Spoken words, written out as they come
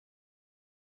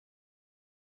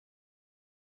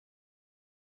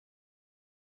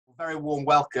very warm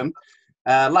welcome.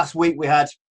 Last week we had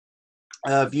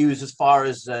views as far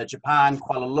as Japan,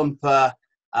 Kuala Lumpur.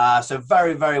 So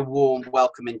very, very warm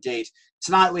welcome indeed.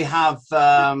 Tonight we have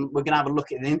we're going to have a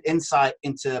look at an insight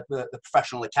into the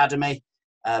professional academy,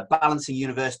 balancing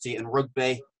university and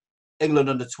rugby, England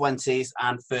under-20s,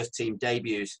 and first-team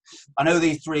debuts. I know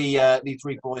these three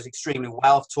boys extremely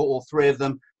well. I've taught all three of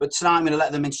them, but tonight I'm going to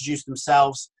let them introduce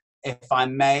themselves, if I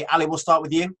may. Ali, we'll start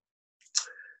with you.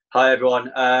 Hi everyone,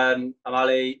 I'm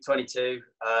Ali, 22.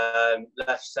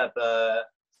 Left Sedbergh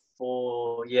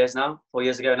 4 years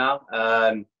ago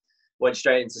now. Went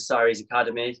straight into Surrey's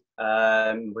academy.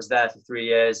 Was there for 3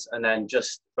 years, and then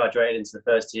just graduated into the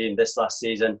first team this last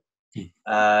season.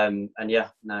 And yeah,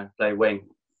 now play wing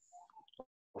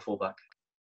or fullback.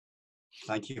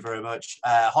 Thank you very much.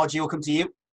 Hodge, we'll come to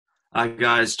you. Hi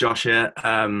guys, Josh here.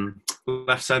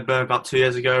 Left Sedbergh about 2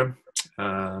 years ago.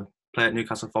 Play at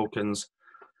Newcastle Falcons.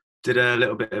 Did a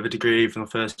little bit of a degree from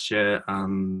the first year,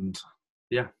 and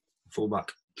yeah,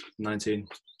 fullback, 19.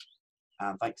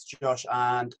 Thanks, Josh.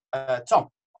 And Tom.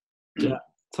 Yeah,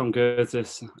 Tom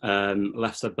Curtis.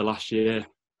 Left Sedbergh last year.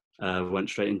 Went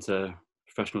straight into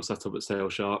professional setup at Sale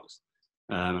Sharks,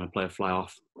 and I play a fly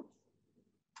off.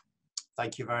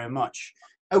 Thank you very much.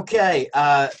 Okay,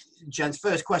 gents,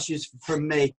 first questions from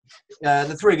me.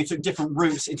 The three of you took different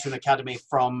routes into an academy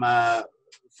from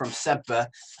Sedbergh.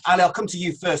 Ali, I'll come to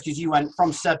you first because you went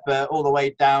from Sedbergh all the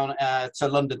way down to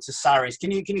London to Sarries. Can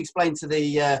you explain to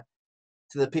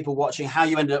the people watching how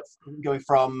you ended up going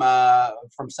from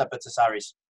Sedbergh to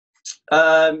Sarries?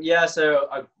 Yeah, so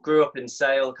I grew up in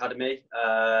Sale Academy.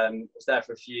 Was there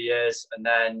for a few years, and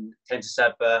then came to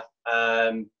Sedbergh.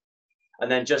 And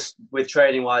then just with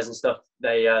training wise and stuff,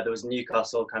 there was a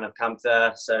Newcastle kind of camp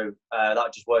there, so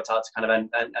that just worked out to kind of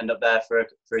end up there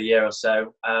for a year or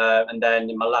so. And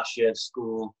then in my last year of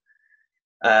school,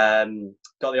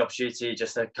 got the opportunity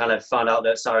just to kind of find out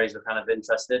that Sarries were kind of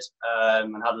interested,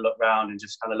 and had a look around and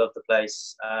just kind of loved the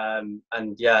place.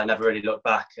 And yeah, I never really looked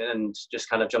back and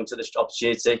just kind of jumped at this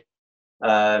opportunity.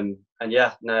 And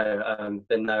yeah,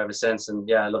 been there ever since, and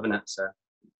yeah, loving it. So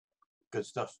good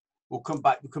stuff. We'll come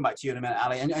back to you in a minute,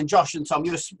 Ali. And Josh and Tom,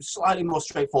 you're slightly more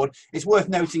straightforward. It's worth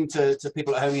noting to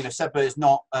people at home, Sedbergh is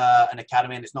not an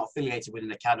academy, and it's not affiliated with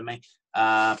an academy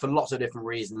for lots of different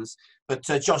reasons. But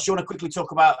Josh, you want to quickly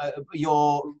talk about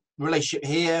your relationship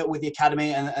here with the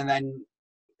academy, and then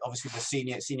obviously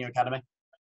the senior academy?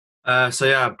 So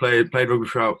yeah, I played rugby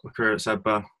throughout my career at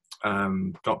Sedbergh.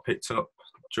 Got picked up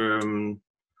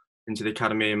into the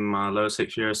academy in my lower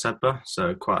 6th year at Sedbergh,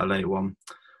 so quite a late one.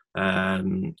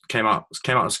 Came out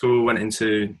of school, went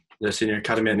into the senior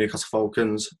academy at Newcastle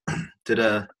Falcons, did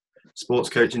a sports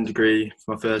coaching degree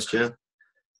for my first year,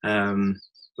 but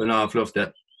no, I've loved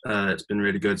it. It's been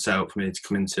really good setup for me to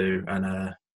come into,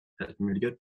 and it's been really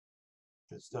good.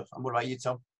 Good stuff. And what about you,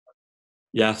 Tom?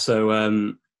 Yeah, so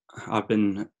I've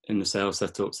been in the Sale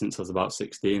setup since I was about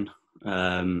 16.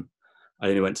 I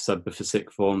only went to Sedbergh for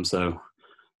sixth form, so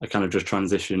I kind of just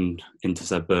transitioned into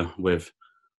Sedbergh with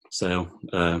Sale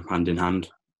hand in hand,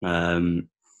 and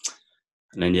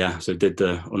then yeah, so did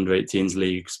the under-18s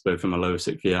leagues both in my lower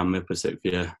 6th year and my upper 6th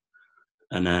year,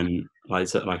 and then like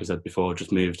I said before,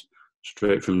 just moved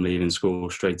straight from leaving school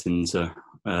straight into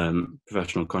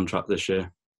professional contract this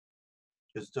year.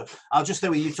 Good stuff. I'll just stay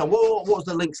with you, Tom. What was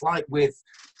the links like with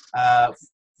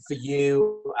for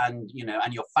you and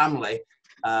and your family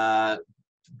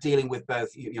dealing with both?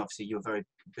 Obviously you're a very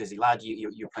busy lad.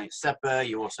 You're playing at Sedbergh.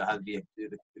 You also had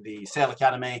the Sale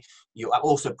Academy. You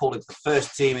also pulled into the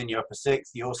first team in your upper 6th.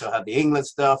 You also had the England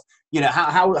stuff.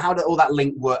 How did all that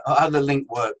link work? How did the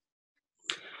link work?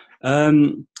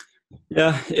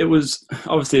 Yeah, it was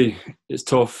obviously it's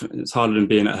tough. It's harder than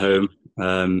being at home.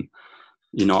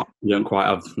 You don't quite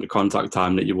have the contact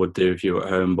time that you would do if you were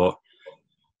at home. But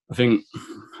I think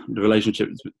the relationship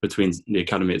between the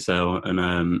academy at Sale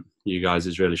and you guys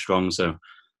is really strong. So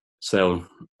Sale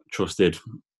trusted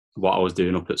what I was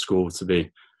doing up at school to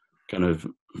be kind of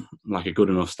like a good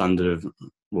enough standard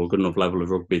good enough level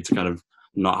of rugby to kind of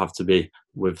not have to be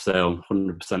with Sale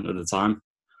 100% of the time.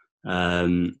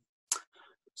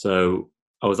 So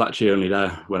I was actually only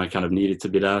there when I kind of needed to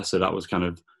be there. So that was kind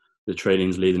of the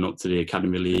trainings leading up to the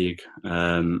Academy League,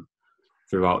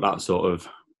 throughout that sort of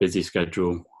busy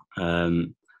schedule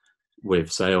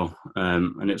with Sale.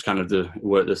 And it's kind of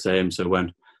worked the same. So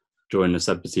when during the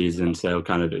Sedbergh season, Sale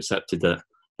kind of accepted that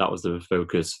was the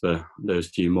focus for those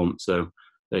few months. So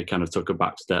they kind of took a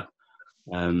back step.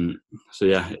 So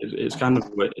yeah, it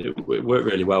worked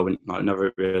really well. I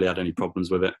never really had any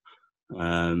problems with it.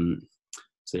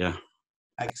 So yeah.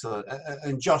 Excellent.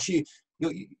 And Josh,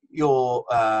 you're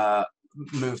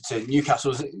move to Newcastle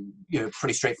was,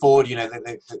 pretty straightforward.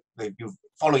 They've been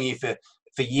following you for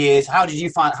years. How did you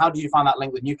find that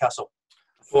link with Newcastle?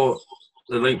 Well,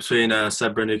 the link between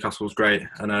Sedbergh and Newcastle was great.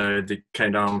 I know they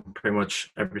came down pretty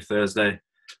much every Thursday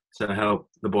to help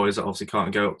the boys that obviously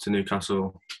can't go up to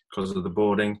Newcastle because of the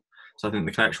boarding. So I think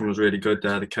the connection was really good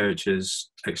there. The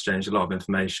coaches exchanged a lot of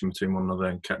information between one another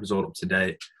and kept us all up to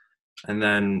date. And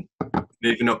then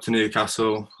moving up to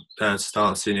Newcastle to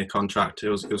start a senior contract, it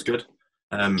was good.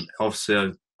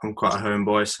 Obviously, I'm quite a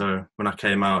homeboy, so when I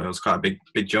came out, it was quite a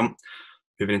big jump,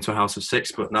 moving into a house of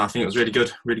 6. But no, I think it was really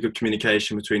good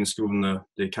communication between the school and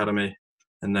the academy,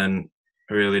 and then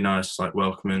a really nice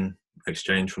welcoming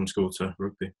exchange from school to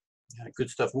rugby. Yeah, good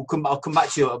stuff. I'll come back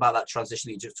to you about that transition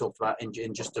that you just talked about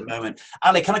in just a moment.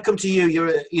 Ali, can I come to you?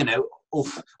 You're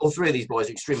all three of these boys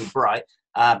are extremely bright.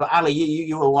 But Ali,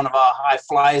 you were one of our high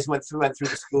flyers. Went through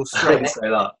the school straight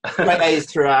A's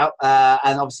throughout,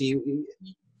 and obviously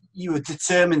you were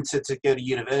determined to go to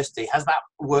university. Has that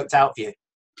worked out for you?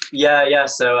 Yeah.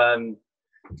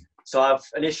 So I've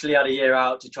initially had a year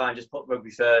out to try and just put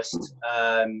rugby first,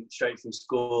 straight from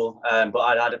school. But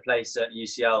I'd had a place at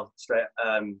UCL straight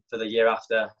for the year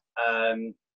after.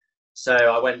 So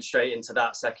I went straight into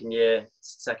that second year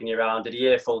round, did a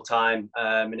year full time,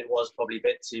 and it was probably a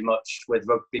bit too much with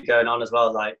rugby going on as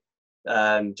well,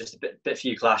 just a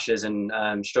few clashes,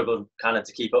 and struggled kind of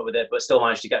to keep up with it, but still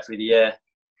managed to get through the year.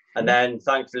 And then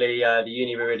thankfully the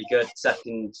uni were really good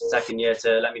second year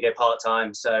to let me go part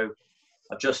time. So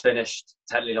I've just finished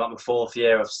technically my 4th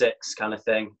year of 6 kind of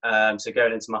thing. So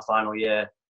going into my final year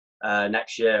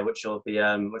next year, which will be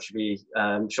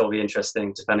sure be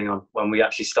interesting depending on when we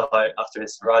actually start after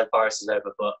this virus is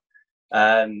over. But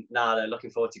looking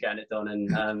forward to getting it done,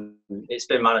 and it's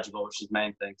been manageable, which is the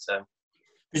main thing. So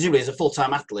presumably as a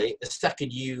full-time athlete, the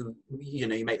second you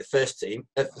make the first team,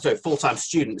 full-time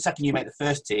student, the second you make the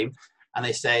first team, and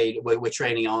they say we're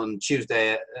training on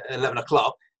Tuesday at 11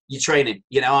 o'clock. You're training,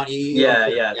 aren't you?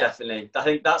 Yeah, definitely. I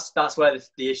think that's where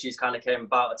the issues kind of came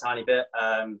about a tiny bit.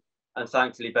 And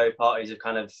thankfully, both parties have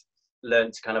kind of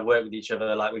learned to kind of work with each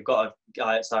other. We've got a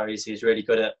guy at Saris who's really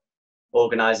good at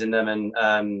organising them,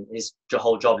 and his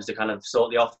whole job is to kind of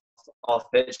sort the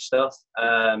off-pitch stuff.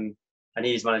 And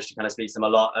he's managed to kind of speak to them a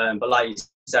lot. But like you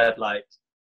said,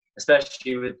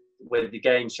 especially with the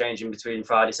games changing between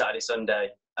Friday, Saturday, Sunday,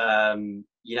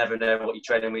 you never know what your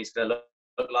training week's going to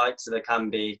look like. So there can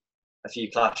be a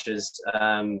few clashes,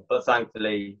 but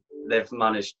thankfully we've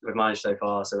managed so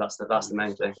far. So that's the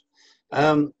main thing.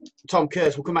 Tom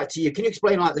Curtis, we'll come back to you. Can you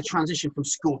explain the transition from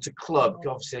school to club?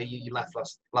 Obviously, you left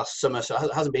last summer, so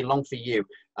it hasn't been long for you.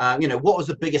 What was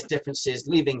the biggest differences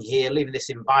leaving this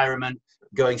environment,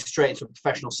 going straight into a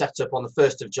professional setup on the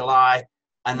 1st of July,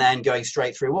 and then going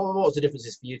straight through? What was the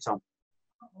differences for you, Tom?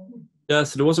 Yeah,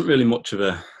 so there wasn't really much of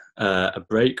a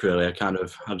break, really. I kind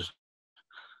of had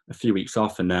a few weeks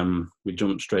off, and then we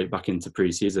jumped straight back into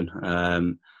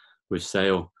pre-season with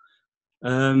Sale.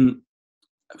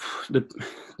 The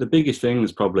biggest thing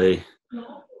is probably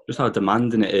just how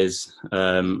demanding it is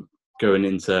going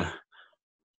into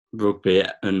rugby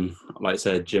and, like I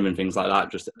said, gym and things like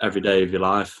that, just every day of your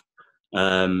life.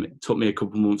 It took me a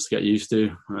couple of months to get used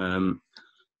to. I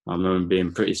remember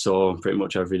being pretty sore pretty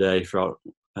much every day throughout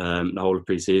the whole of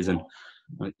pre-season.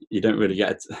 You don't really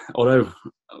get it, although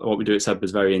what we do at Sedbergh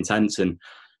is very intense, and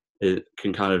it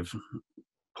can kind of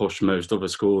push most other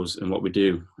schools in what we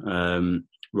do.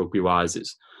 Rugby-wise,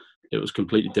 it was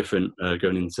completely different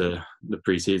going into the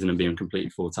pre-season and being completely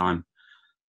full-time.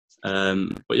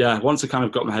 But yeah, once I kind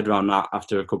of got my head around that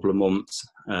after a couple of months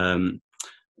and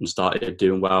started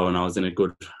doing well, and I was in a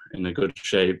good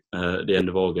shape at the end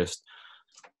of August,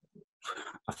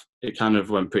 it kind of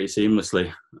went pretty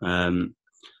seamlessly.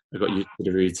 I got used to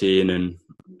the routine and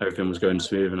everything was going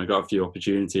smooth, and I got a few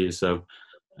opportunities. So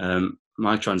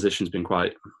my transition's been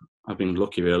I've been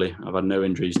lucky, really. I've had no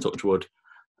injuries, touch wood.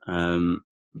 And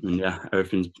yeah,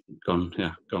 everything's gone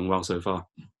well so far.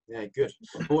 Yeah, good.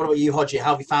 But what about you, Hodge?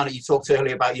 How have you found it? You talked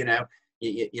earlier about, you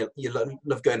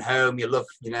love going home. You love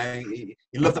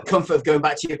the comfort of going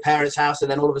back to your parents' house, and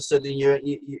then all of a sudden you're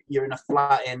in a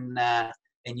flat in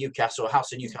Newcastle, a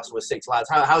house in Newcastle with 6 lads.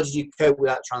 How did you cope with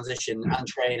that transition and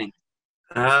training?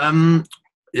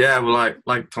 Yeah, well,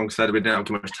 like Tom said, we didn't have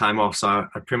too much time off, so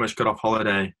I pretty much got off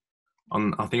holiday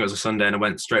on, I think it was a Sunday, and I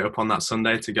went straight up on that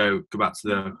Sunday to go back to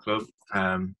the club.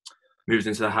 Moved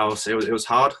into the house. It was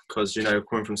hard because,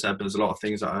 coming from Sedbergh, there's a lot of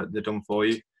things that they've done for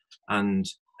you, and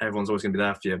everyone's always going to be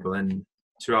there for you. But then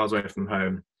 2 hours away from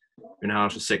home, in a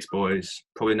house with 6 boys,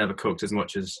 probably never cooked as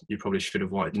much as you probably should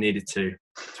have needed to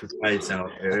prepare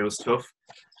yourself. It was tough.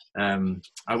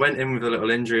 I went in with a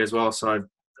little injury as well, so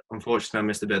unfortunately I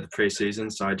missed a bit of the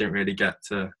pre-season, so I didn't really get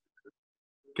to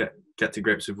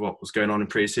grips with what was going on in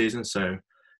pre-season. So it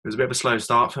was a bit of a slow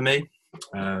start for me.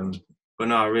 But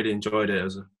no, I really enjoyed it. It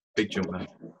was a big jump there.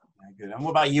 Good. And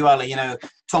what about you, Ali? You know,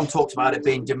 Tom talked about it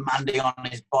being demanding on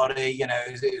his body. You know,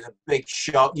 it was a big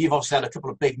shock. You've obviously had a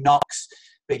couple of big knocks,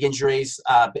 big injuries,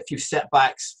 a few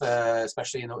setbacks,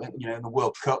 especially in the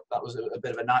World Cup. That was a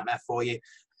bit of a nightmare for you.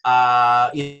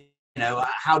 You know,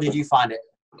 how did you find it?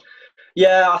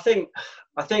 Yeah, I think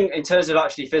in terms of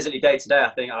actually physically day to day, I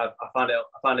think I found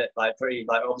it like pretty,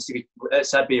 like, obviously at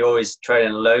Sedbergh you're always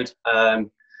training a load, and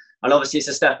obviously it's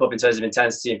a step up in terms of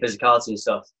intensity and physicality and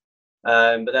stuff.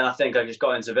 But then I think I just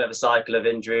got into a bit of a cycle of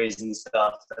injuries and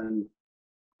stuff, and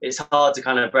it's hard to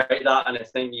kind of break that. And I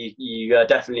think you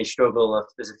definitely struggle.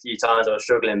 There's a few times I was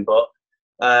struggling, but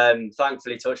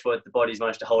thankfully, touch wood, the body's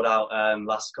managed to hold out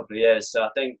last couple of years. So I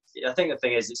think the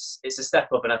thing is it's a step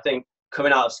up, and I think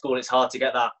coming out of school it's hard to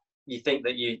get that. You think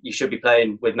that you should be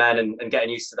playing with men and getting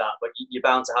used to that, but you're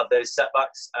bound to have those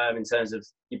setbacks in terms of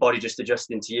your body just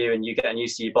adjusting to you and you getting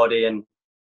used to your body and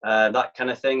that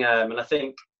kind of thing. And I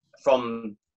think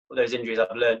from those injuries,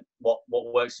 I've learned what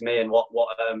works for me and what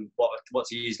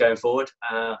to use going forward.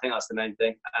 I think that's the main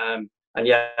thing. And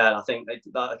yeah, I think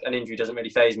that an injury doesn't really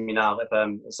faze me now. If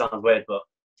it sounds weird, but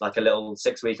like a little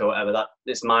 6 week or whatever, that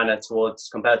it's minor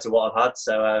compared to what I've had.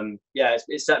 So yeah,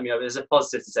 it's set me up. There's a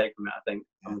positive to take from it, I think,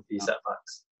 from a few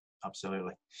setbacks.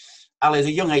 Absolutely. Ali, as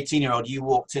a young 18-year-old, you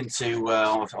walked into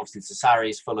obviously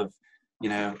Saris full of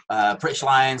British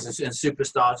Lions and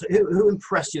superstars. Who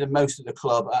impressed you the most at the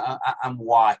club and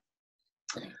why?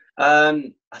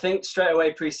 I think straight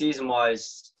away pre-season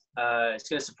wise, it's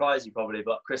going to surprise you probably,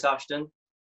 but Chris Ashton,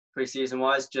 pre-season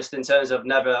wise, just in terms of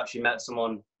never actually met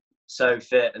someone so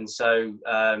fit and so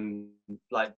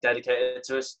like dedicated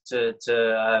to us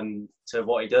to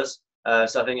what he does.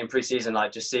 So I think in pre-season,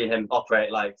 like just seeing him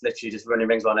operate, like literally just running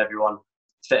rings on everyone,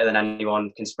 fitter than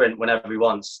anyone, can sprint whenever he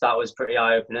wants. That was pretty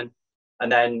eye-opening.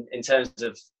 And then in terms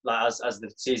of like as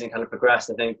the season kind of progressed,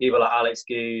 I think people like Alex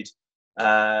Good,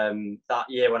 that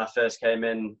year when I first came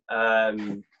in,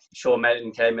 Sean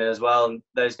Maitland came in as well, and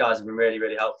those guys have been really,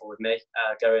 really helpful with me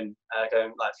going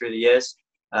like through the years.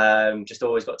 Just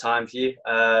always got time for you.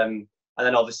 And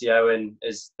then obviously Owen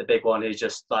is the big one, who's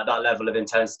just like that level of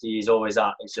intensity he's always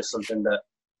at. It's just something that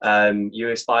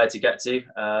you aspire to get to.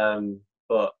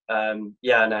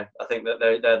 Yeah, no, I think that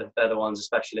they're the ones,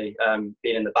 especially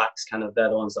being in the backs, kind of they're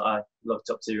the ones that I looked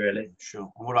up to really.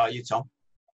 Sure. And what about you, Tom?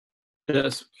 Yeah,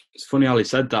 it's funny Ali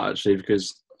said that actually,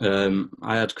 because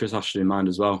I had Chris Ashton in mind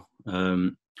as well,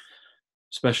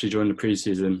 especially during the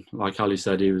pre-season. Like Ali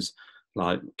said, he was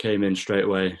came in straight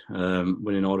away,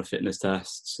 winning all the fitness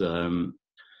tests, and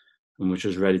was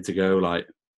just ready to go, like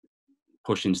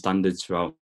pushing standards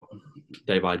throughout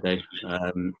day by day.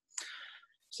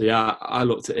 So yeah, I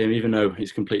looked at him, even though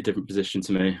he's a completely different position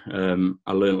to me.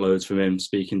 I learned loads from him,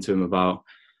 speaking to him about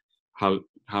how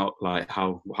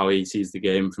he sees the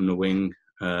game from the wing,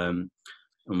 and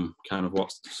kind of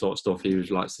what sort of stuff he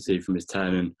likes to see from his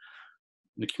 10 and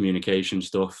the communication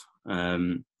stuff.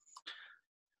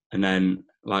 And then,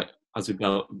 like, as we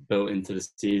built into the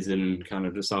season and kind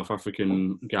of the South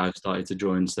African guys started to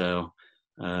join Sale,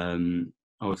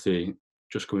 obviously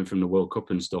just coming from the World Cup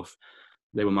and stuff,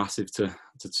 they were massive to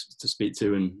speak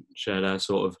to and share their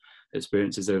sort of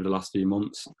experiences over the last few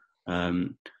months.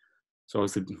 So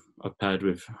obviously I've paired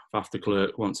with Faf de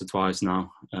Klerk once or twice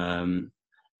now, and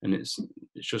it's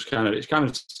kind of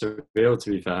surreal, to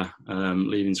be fair,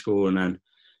 leaving school and then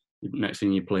next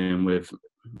thing you're playing with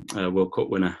a World Cup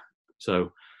winner.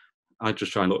 So I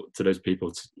just try and look to those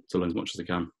people to learn as much as I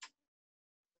can.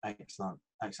 Excellent.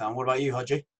 What about you,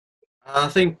 Hodgie? I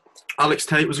think Alex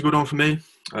Tate was a good one for me.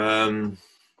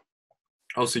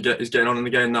 Obviously, he's getting on in the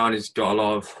game now, and he's got a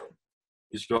lot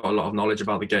of knowledge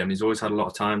about the game. He's always had a lot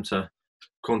of time to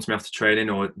come to me after training,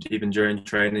 or even during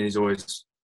training. He's always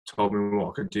told me what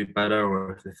I could do better,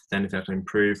 or if there's anything I can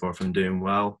improve, or if I'm doing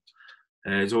well.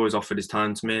 He's always offered his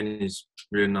time to me, and he's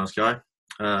a really nice guy.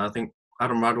 I think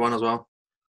Adam Radwan as well.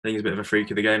 I think he's a bit of a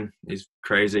freak of the game. He's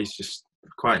crazy. He's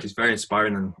very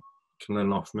inspiring, and can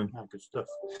learn a lot from him. Oh, good stuff.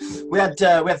 We had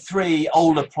 3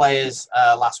 older players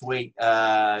last week,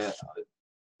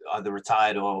 either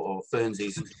retired or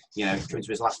Fernsies, coming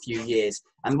to his last few years.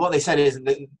 And what they said is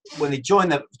that when they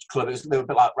joined the club, they were a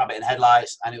bit like rabbit in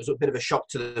headlights, and it was a bit of a shock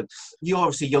to them. You're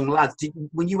obviously young lads.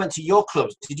 When you went to your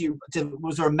clubs,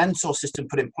 was there a mentor system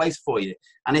put in place for you?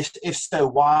 And if so,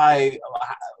 why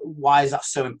is that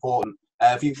so important?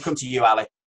 If you come to you, Ali.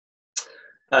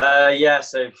 Yeah,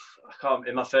 so I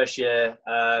in my first year,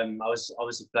 I was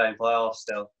obviously playing playoffs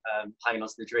still, hanging on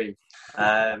to the dream.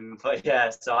 But yeah,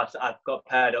 so I got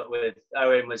paired up with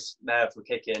Owen was there for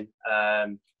kicking,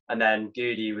 and then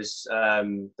Goody was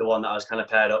the one that I was kind of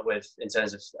paired up with in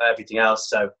terms of everything else.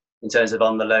 So in terms of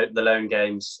on the loan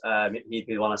games, he'd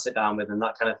be the one I sit down with and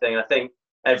that kind of thing. And I think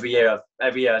every year I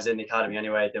was in the academy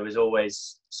anyway, there was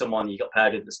always someone you got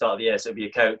paired with at the start of the year. So it'd be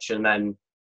a coach and then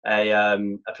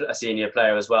a senior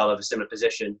player as well of a similar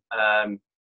position. And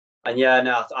yeah,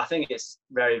 no, I think it's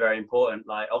very, very important.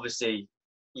 Like, obviously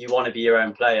you want to be your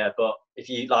own player, but if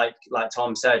you, like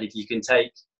Tom said, if you can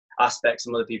take aspects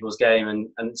from other people's game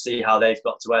and see how they've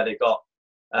got to where they've got,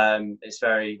 it's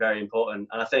very, very important.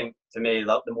 And I think for me,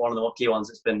 one of the key ones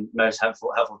that's been most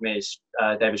helpful for me is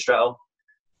David Strettle.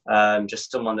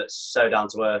 Just someone that's so down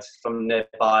to earth, from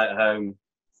nearby at home,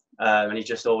 and he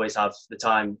just always have the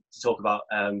time to talk about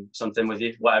something with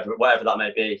you, whatever that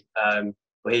may be.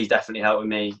 But he's definitely helped with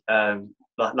me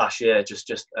last year,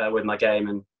 just with my game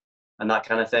and that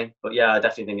kind of thing. But yeah, I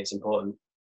definitely think it's important.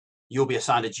 You'll be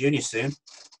assigned a junior soon.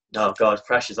 Oh God,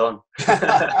 pressure's on.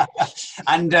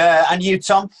 And you,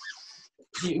 Tom,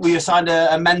 were you assigned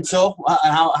a mentor?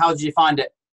 And how did you find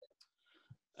it?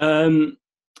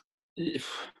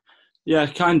 Yeah,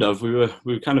 kind of. We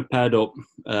were kind of paired up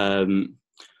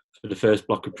for the first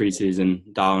block of pre-season,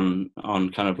 down on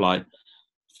kind of like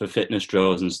for fitness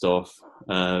drills and stuff.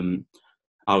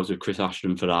 I was with Chris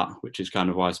Ashton for that, which is kind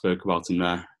of why I spoke about him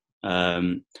there.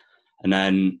 And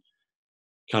then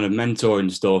kind of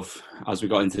mentoring stuff as we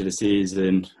got into the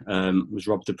season was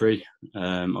Rob Dupree,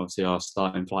 obviously our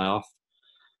starting fly-half.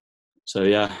 So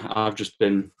yeah, I've just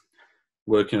been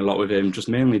working a lot with him, just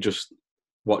mainly just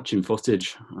watching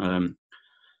footage.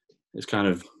 It's kind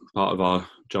of part of our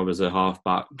job as a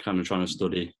half-back, kind of trying to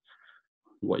study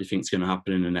what you think is going to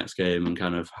happen in the next game and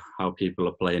kind of how people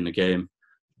are playing the game.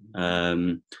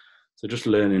 So just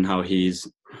learning how he's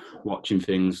watching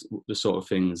things, the sort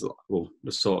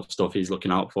of stuff he's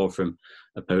looking out for from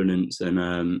opponents,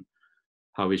 and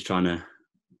how he's trying to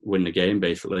win the game,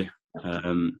 basically.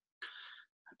 And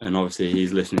obviously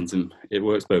he's listening to, it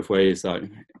works both ways. Like,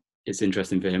 it's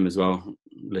interesting for him as well,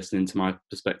 listening to my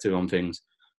perspective on things.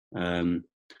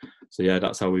 So yeah,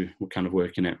 that's how we're kind of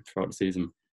working it throughout the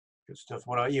season. Good stuff.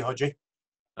 What about you, Hodgie?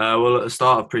 Well, at the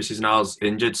start of pre-season, I was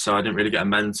injured, so I didn't really get a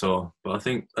mentor. But I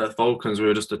think at Falcons, we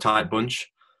were just a tight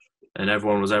bunch, and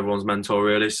everyone was everyone's mentor,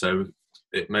 really. So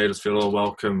it made us feel all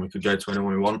welcome. We could go to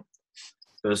anyone we want.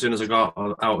 But as soon as I got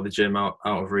out of the gym, out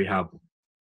of rehab,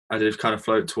 I did kind of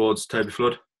float towards Toby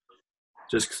Flood,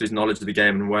 just because his knowledge of the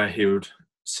game and where he would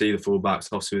see the fullbacks,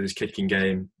 obviously with his kicking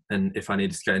game, and if I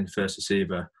needed to get in first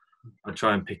receiver, I'd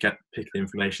try and pick the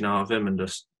information out of him, and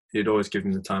just he'd always give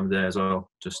him the time of day as well,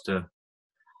 just to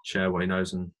share what he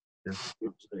knows. And yeah.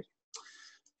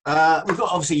 We've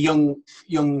got obviously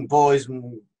young boys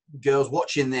and girls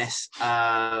watching this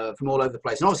from all over the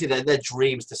place, and obviously their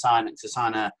dreams to sign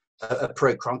a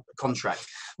pro contract.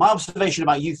 My observation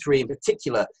about you three in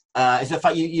particular is the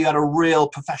fact you had a real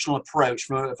professional approach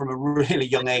from a really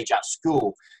young age at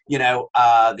school. You know,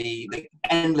 the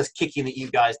endless kicking that you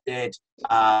guys did,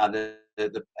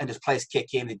 the endless place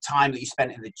kicking, the time that you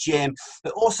spent in the gym,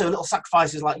 but also little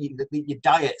sacrifices like your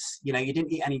diets. You know, you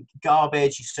didn't eat any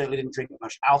garbage. You certainly didn't drink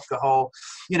much alcohol.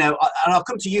 You know, and I'll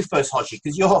come to you first, Hodgie,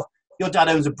 because your dad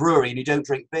owns a brewery and you don't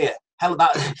drink beer. Hell,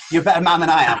 you're a better man than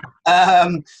I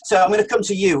am. So I'm going to come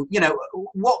to you. You know,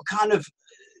 what kind of,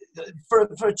 for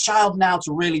a child now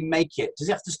to really make it, does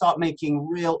he have to start making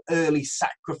real early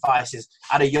sacrifices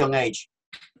at a young age?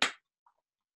 I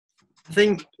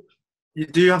think you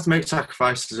do have to make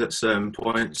sacrifices at certain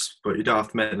points, but you don't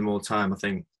have to make them all the time. I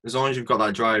think as long as you've got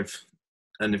that drive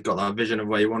and you've got that vision of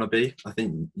where you want to be, I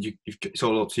think it's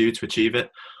all up to you to achieve it.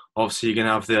 Obviously, you're going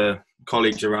to have the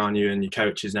colleagues around you and your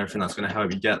coaches and everything that's going to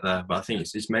help you get there. But I think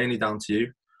it's mainly down to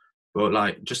you. But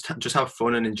like, just have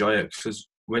fun and enjoy it, because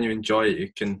when you enjoy it, you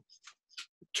can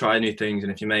try new things.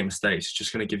 And if you make mistakes, it's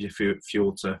just going to give you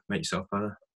fuel to make yourself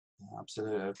better.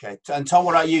 Absolutely. Okay. And Tom,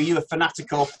 what about you? You were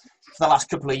fanatical for the last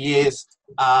couple of years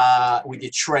with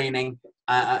your training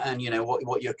and you know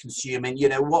what you're consuming. You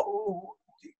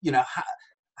know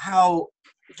how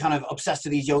kind of obsessed are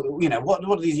these young? You know, what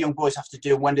do these young boys have to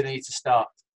do? When do they need to start?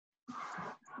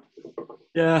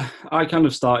 Yeah, I kind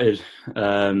of started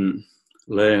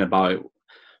learning about it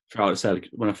throughout Sedbergh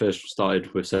when I first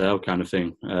started with Sedbergh, kind of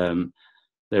thing.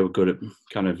 They were good at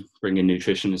kind of bringing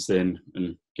nutritionists in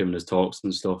and giving us talks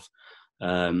and stuff.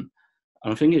 And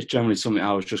I think it's generally something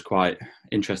I was just quite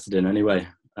interested in anyway.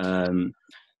 The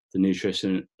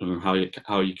nutrition and how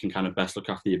you can kind of best look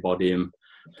after your body and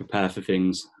prepare for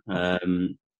things.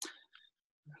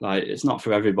 like it's not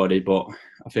for everybody, but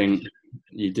I think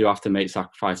you do have to make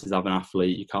sacrifices as an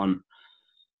athlete. You can't,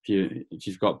 if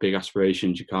you've got big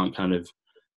aspirations, you can't kind of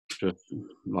just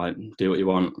like do what you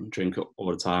want, drink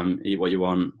all the time, eat what you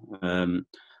want.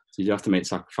 So you do have to make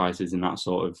sacrifices in that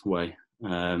sort of way.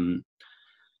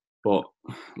 But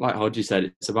like Hodge said,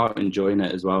 it's about enjoying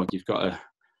it as well. You've got to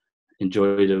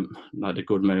enjoy the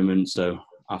good moments. So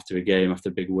after a game, after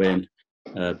a big win,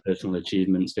 personal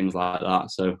achievements, things like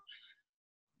that. So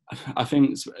I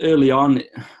think early on,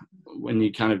 when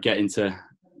you kind of get into,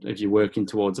 if you're working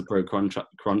towards a pro contract,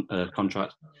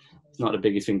 it's not the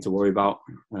biggest thing to worry about.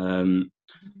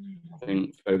 I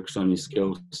think focus on your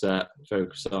skill set,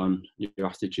 focus on your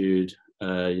attitude,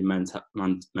 your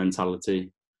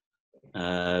mentality,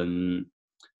 and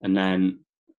then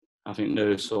I think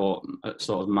those sort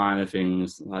of minor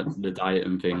things like the diet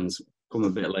and things come a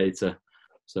bit later.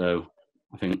 So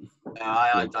I think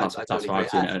I that's totally right.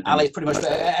 agree. Alex, pretty much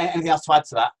anything else to add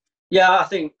to that? Yeah, I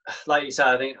think, like you said,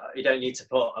 I think you don't need to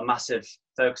put a massive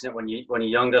focus on it when you're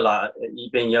younger. Like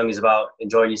being young is about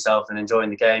enjoying yourself and enjoying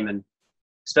the game, and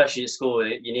especially at school,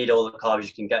 you need all the carbs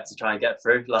you can get to try and get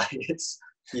through. Like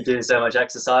you're doing so much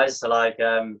exercise. So like,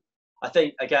 I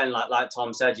think again, like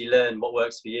Tom said, you learn what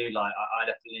works for you. Like I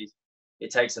definitely, it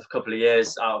takes a couple of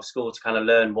years out of school to kind of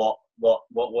learn what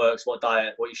works, what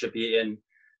diet, what you should be eating.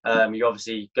 You're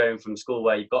obviously going from school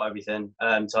where you've got everything,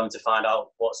 to having to find out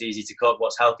what's easy to cook,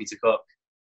 what's healthy to cook,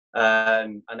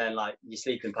 and then like your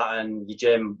sleeping pattern, your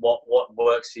gym, what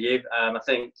works for you. I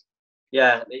think,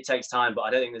 yeah, it takes time, but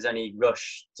I don't think there's any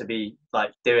rush to be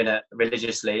like doing it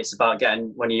religiously. It's about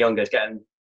when you're younger, getting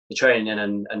the training in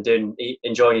and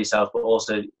enjoying yourself, but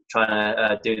also trying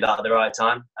to do that at the right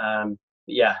time.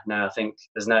 Yeah, no, I think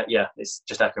it's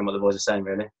just echoing what the boys are saying,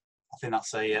 really. I think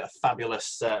that's a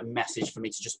fabulous message for me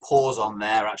to just pause on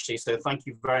there, actually. So thank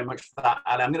you very much for that,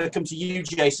 Ali. I'm going to come to you,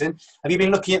 Jason. Have you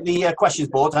been looking at the questions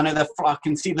board? I know I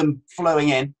can see them flowing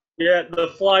in. Yeah, they're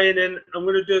flying in. I'm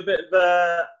going to do a bit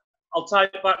of I'll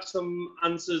type back some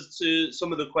answers to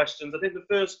some of the questions. I think the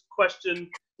first question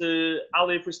to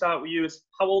Ali, if we start with you, is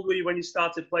how old were you when you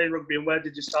started playing rugby, and where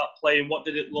did you start playing? What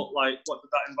did it look like? What did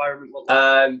that environment look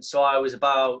like? So I was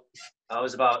about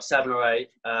 7 or 8,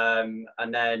 and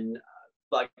then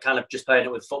like kind of just playing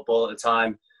it with football at the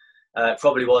time.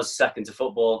 Probably was second to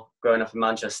football growing up in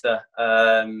Manchester,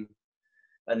 and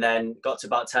then got to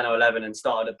about 10 or 11 and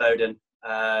started at Bowden.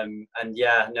 And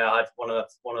yeah, no, I had one of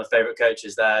the favourite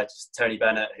coaches there, just Tony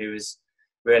Bennett, who was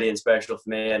really inspirational for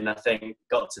me. And I think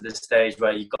got to this stage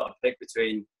where you got to pick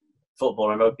between football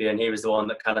and rugby, and he was the one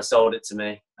that kind of sold it to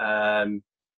me. And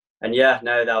yeah,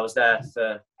 no, I was there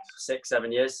for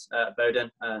 6-7 years at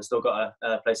Bowden, and still got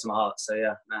a place in my heart. So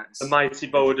yeah, the mighty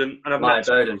Bowden, and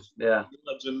mighty Bowden, yeah.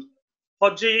 Legend.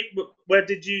 Hodgie, where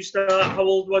did you start? How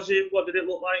old was you? What did it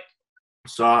look like?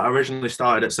 So I originally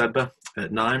started at Sedbergh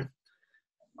at 9.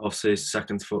 Obviously,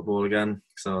 second to football again,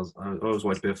 because I always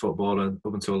wanted to be a footballer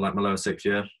up until like my lower 6th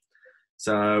year.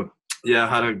 So yeah,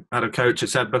 I had a coach at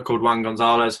Sedbergh called Juan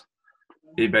Gonzalez.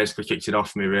 He basically kicked it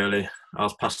off for me, really. I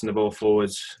was passing the ball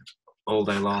forwards all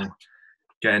day long,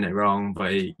 getting it wrong,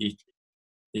 but he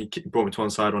brought me to one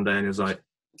side one day and he was like,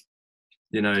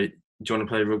 you know, do you want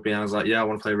to play rugby? And I was like, yeah, I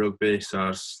want to play rugby. So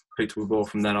I just picked up the ball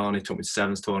from then on. He took me to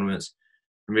sevens tournaments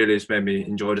and really just made me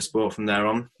enjoy the sport from there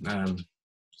on.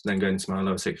 Then going into my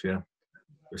lower 6th year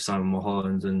with Simon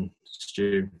Mulholland and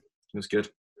Stu. It was good.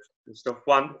 Good stuff.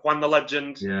 Juan the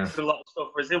legend. Yeah. Did a lot of stuff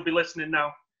for us. He'll be listening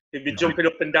now. He'll be jumping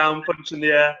up and down, punching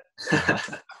the air.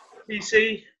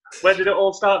 PC, where did it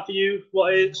all start for you?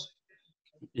 What age?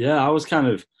 Yeah, I was kind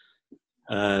of,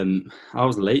 I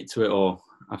was late to it all,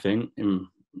 I think, in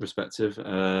respective.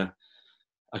 I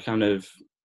kind of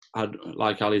had,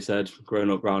 like Ali said, growing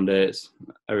up round here,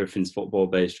 everything's football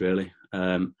based, really.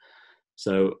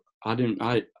 So I didn't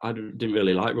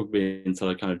really like rugby until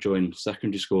I kind of joined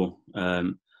secondary school,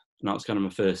 and that was kind of my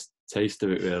first taste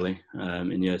of it, really,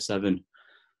 in year 7.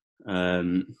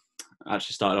 I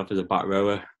actually started off as a back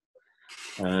rower,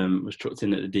 was chucked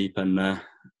in at the deep end there,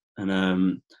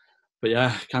 and but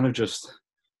yeah, kind of just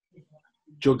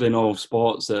juggling all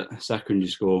sports at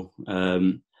secondary school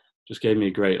just gave me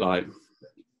a great, like,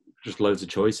 just loads of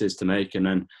choices to make, and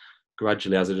then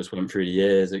gradually as I just went through the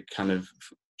years, it kind of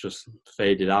just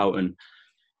faded out and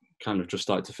kind of just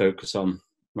started to focus on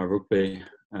my rugby.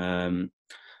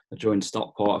 I joined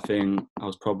Stockport, I think I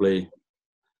was probably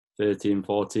 13,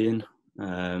 14,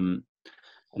 and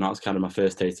that was kind of my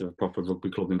first taste of a proper rugby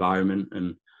club environment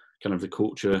and kind of the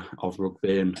culture of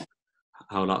rugby and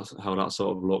how that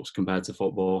sort of looks compared to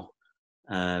football.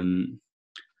 But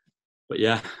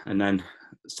yeah, and then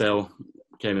Sale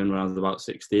came in when I was about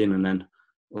 16, and then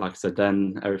like I said,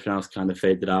 then everything else kind of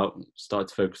faded out. Started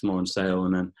to focus more on Sale,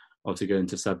 and then obviously going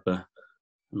to Sedbergh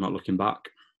and not looking back.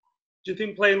 Do you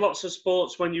think playing lots of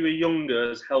sports when you were younger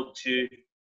has helped you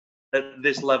at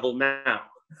this level now?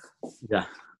 Yeah,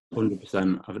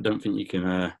 100%. I don't think you can.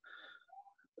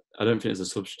 I don't think there's a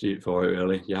substitute for it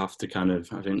really. You have to kind of.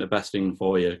 I think the best thing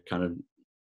for you, kind of,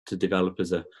 to develop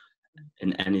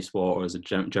in any sport or as a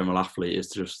general athlete, is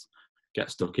to just get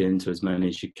stuck into as many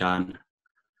as you can.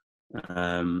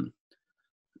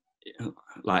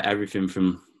 Like everything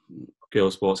from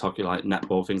girls' sports, hockey, like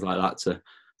netball, things like that, to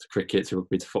cricket, to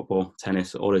rugby, to football,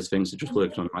 tennis, all those things are just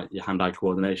working on like your hand-eye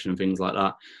coordination and things like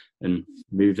that, and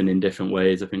moving in different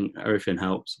ways. I think everything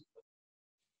helps.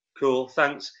 Cool,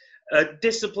 thanks.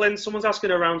 Discipline, someone's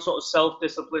asking around sort of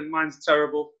self-discipline. Mine's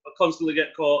terrible. I constantly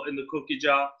get caught in the cookie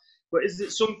jar. But is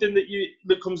it something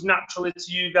that comes naturally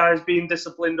to you guys being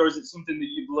disciplined, or is it something that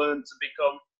you've learned to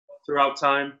become throughout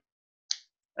time?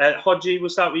 Hodgie, we'll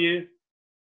start with you.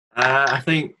 I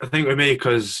think with me,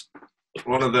 because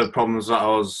one of the problems that I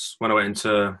was when I went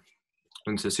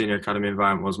into senior academy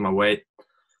environment was my weight.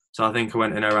 So I think I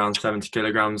went in around 70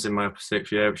 kilograms in my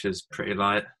 6th year, which is pretty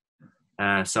light.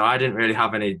 So I didn't really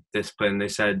have any discipline. They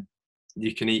said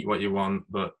you can eat what you want,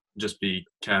 but just be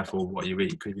careful what you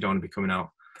eat, because you don't want to be coming out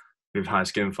with high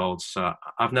skin folds. So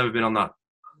I've never been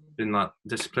that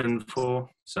disciplined before.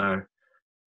 So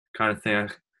kind of thing, I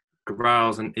could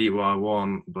browse and eat what I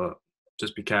want, but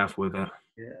just be careful with it.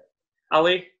 Yeah.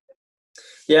 Ali?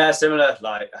 Yeah, similar.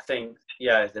 Like, I think,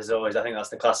 I think that's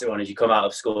the classic one, is you come out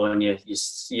of school and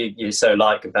you're so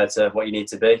light compared to what you need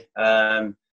to be.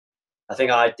 I think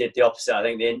I did the opposite. I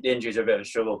think the injuries are a bit of a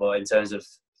struggle, but in terms of,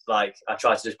 like, I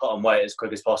tried to just put on weight as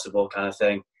quick as possible kind of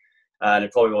thing. And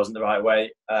it probably wasn't the right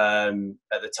weight at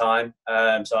the time.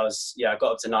 So I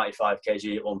got up to 95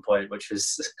 kg at one point, which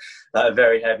was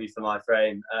very heavy for my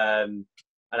frame. And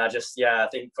I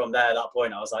think from there, at that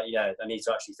point, I was like, I need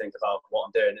to actually think about what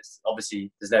I'm doing. It's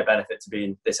obviously, there's no benefit to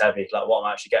being this heavy, like what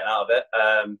I'm actually getting out of it.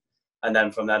 And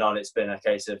then from then on, it's been a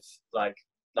case of like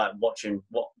watching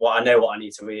what I know what I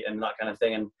need to eat and that kind of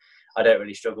thing. And I don't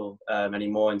really struggle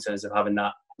anymore in terms of having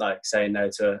that, like saying no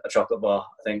to a chocolate bar,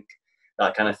 I think,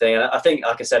 that kind of thing. And I think,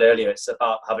 like I said earlier, it's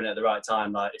about having it at the right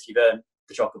time. Like, if you've earned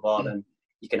the chocolate bar, then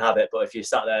you can have it. But if you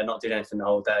sat there not doing anything the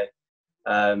whole day,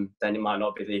 then it might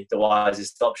not be the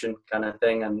wisest option, kind of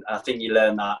thing. And I think you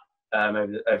learn that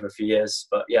over a few years.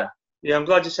 But yeah, I'm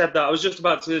glad you said that. I was just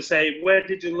about to say, where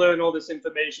did you learn all this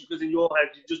information? Because in your head,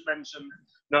 you just mentioned,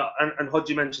 and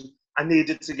Hodgie mentioned, I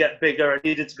needed to get bigger, I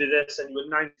needed to be this, and you were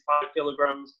 95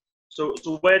 kilograms. So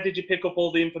where did you pick up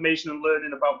all the information and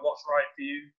learning about what's right for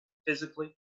you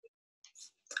physically?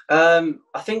 I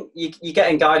think you're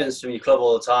getting guidance from your club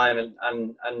all the time,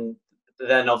 and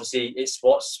then obviously it's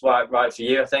what's right for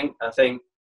you. I think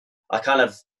I kind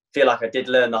of feel like I did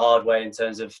learn the hard way in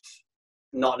terms of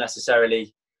not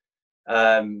necessarily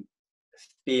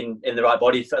being in the right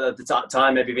body for the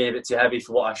time, maybe being a bit too heavy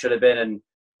for what I should have been,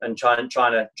 and trying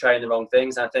to train the wrong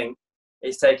things. And I think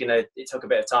it took a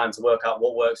bit of time to work out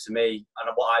what works for me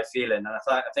and what I'm feeling. And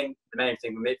I think the main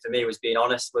thing for me was being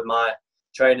honest with my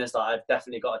trainers. That I've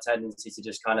definitely got a tendency to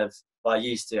just kind of, I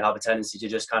used to have a tendency to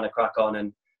just kind of crack on,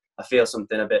 and I feel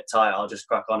something a bit tight, I'll just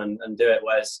crack on and do it.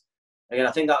 Whereas, again,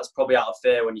 I think that's probably out of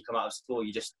fear. When you come out of school,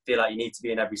 you just feel like you need to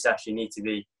be in every session, you need to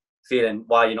be feeling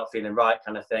why you're not feeling right,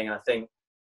 kind of thing. And I think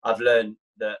I've learned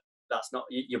that that's not,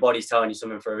 your body's telling you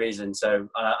something for a reason. So,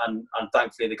 and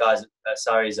thankfully the guys at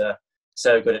Sarries are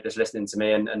so good at just listening to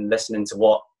me and listening to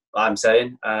what I'm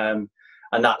saying. And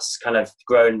that's kind of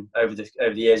grown over the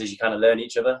years as you kind of learn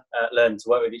to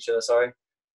work with each other. Sorry.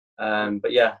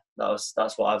 But yeah, that's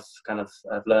what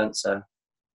I've learned. So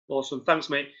awesome, thanks,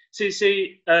 mate.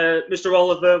 CC, Mr.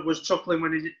 Oliver was chuckling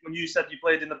when you said you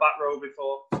played in the back row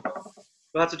before.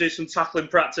 We had to do some tackling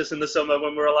practice in the summer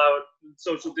when we're allowed,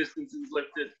 social distancing's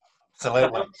lifted.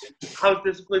 Absolutely. How's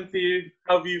discipline for you?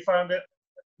 How have you found it?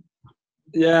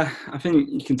 Yeah, I think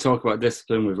you can talk about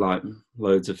discipline with like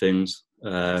loads of things.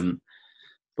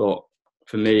 But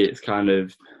for me, it's kind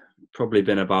of probably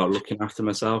been about looking after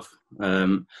myself.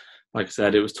 Like I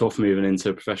said, it was tough moving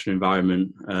into a professional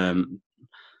environment,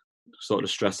 sort of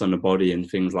stress on the body and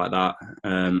things like that.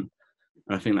 And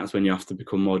I think that's when you have to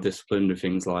become more disciplined with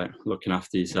things like looking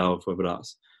after yourself, whether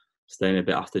that's staying a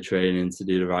bit after training to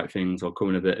do the right things, or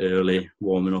coming a bit early,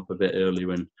 warming up a bit early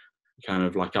when you kind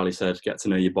of, like Ali said, get to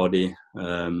know your body,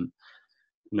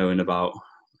 knowing about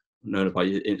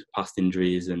your past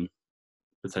injuries and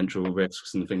potential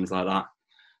risks and things like that.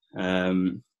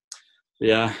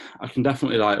 Yeah, I can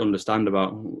definitely like understand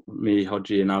about me,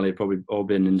 Hodgie and Ali probably all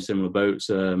been in similar boats,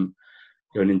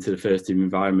 going into the first team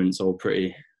environments, all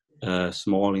pretty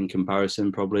small in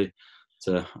comparison probably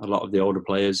to a lot of the older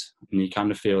players, and you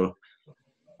kind of feel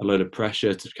a load of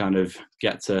pressure to kind of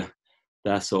get to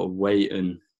their sort of weight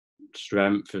and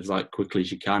strength as like quickly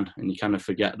as you can, and you kind of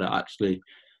forget that actually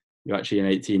you're actually an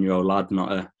 18-year-old lad,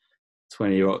 not a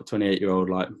 28-year-old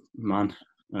like man.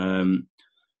 I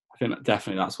think that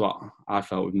definitely that's what I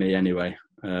felt with me anyway,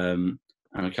 and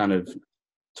I kind of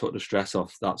took the stress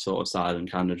off that sort of side and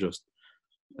kind of just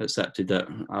accepted that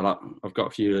I've got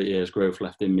a few years growth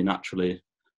left in me naturally.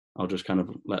 I'll just kind of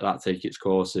let that take its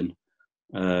course and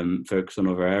focus on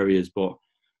other areas. But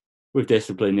with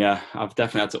discipline, yeah, I've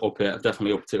definitely had to up it. I've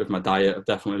definitely upped it with my diet. I've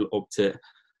definitely upped it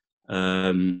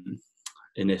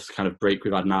in this kind of break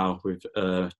we've had now with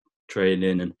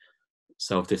training and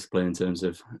self-discipline in terms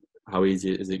of how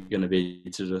easy is it going to be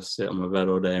to just sit on my bed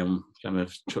all day and kind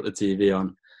of shut the TV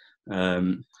on.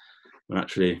 When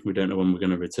actually we don't know when we're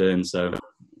going to return, so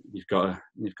you've got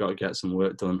to get some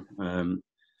work done.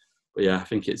 But yeah, I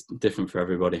think it's different for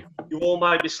everybody. You all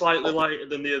might be slightly lighter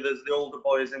than the others, the older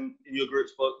boys in your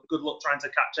groups, but good luck trying to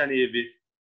catch any of you.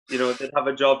 You know, they'd have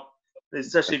a job,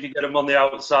 especially if you get them on the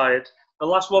outside. The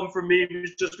last one from me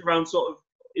was just around sort of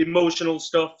emotional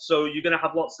stuff. So you're going to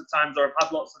have lots of times, or have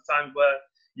had lots of times where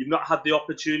you've not had the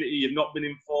opportunity, you've not been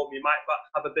informed, you might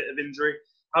have a bit of injury.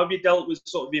 How have you dealt with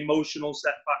sort of emotional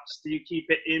setbacks? Do you keep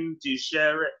it in? Do you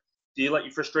share it? Do you let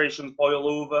your frustrations boil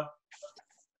over?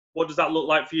 What does that look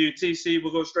like for you? TC,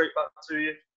 we'll go straight back to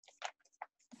you.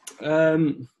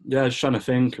 Yeah, just trying to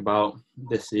think about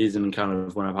this season and kind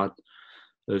of when I've had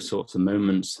those sorts of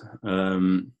moments.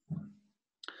 I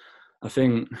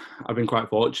think I've been quite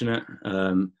fortunate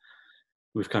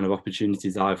with kind of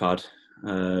opportunities I've had.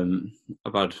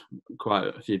 I've had quite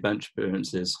a few bench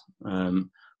appearances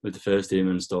with the first team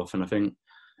and stuff, and I think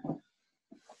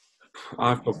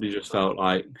I've probably just felt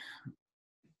like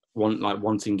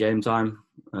wanting game time,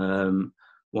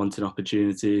 wanting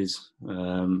opportunities,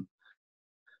 well,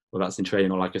 that's in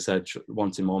training, or like I said,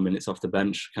 wanting more minutes off the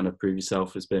bench, kind of prove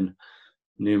yourself. Has been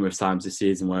numerous times this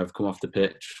season where I've come off the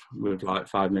pitch with like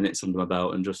 5 minutes under my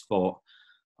belt and just thought,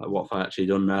 like, what have I actually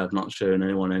done there? I've not shown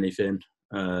anyone anything,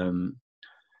 and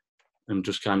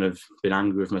just kind of been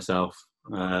angry with myself.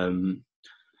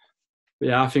 But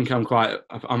yeah, I think I'm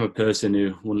a person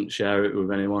who wouldn't share it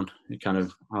with anyone.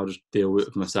 I'll just deal with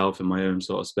it myself in my own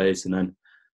sort of space and then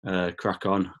crack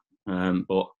on.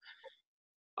 But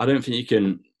I don't think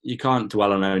you can't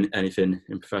dwell on anything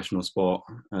in professional sport.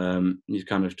 You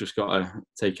kind of just got to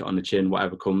take it on the chin,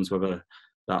 whatever comes, whether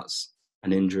that's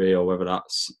an injury or whether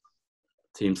that's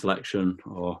team selection,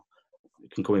 or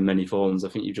it can come in many forms. I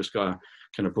think you've just got to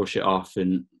kind of brush it off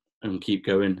and keep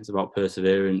going. It's about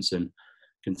perseverance and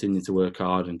continue to work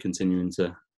hard and continuing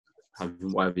to have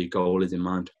whatever your goal is in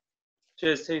mind.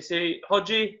 Cheers, TC.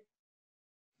 Hodgie?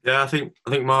 Yeah, I think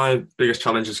my biggest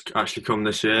challenge has actually come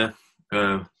this year,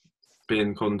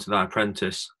 being called into that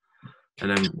apprentice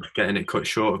and then getting it cut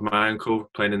short of my ankle,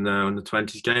 playing in the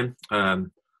under-20s game.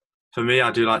 For me, I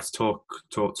do like to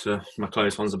talk to my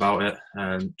close ones about it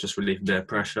and just relieve a bit of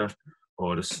pressure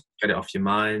or just get it off your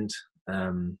mind.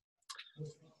 For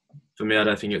me, I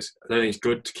don't think it's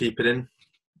good to keep it in,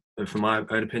 for my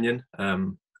own opinion.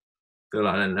 Feel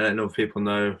like letting other people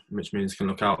know, which means can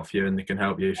look out for you and they can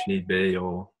help you if you need be,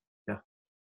 or yeah.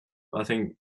 But I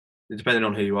think depending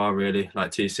on who you are, really,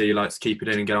 like TC likes to keep it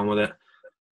in and get on with it.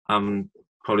 I'm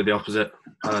probably the opposite.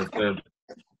 I like to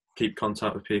keep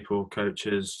contact with people,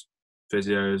 coaches,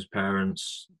 physios,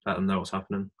 parents, let them know what's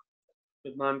happening.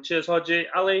 Good man. Cheers, Hodgie.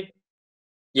 Ali?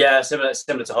 Yeah, similar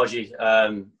to Hodgie.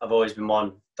 I've always been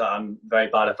one that I'm very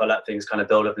bad if I let things kind of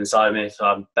build up inside me. So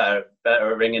I'm better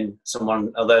at ringing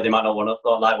someone, although they might not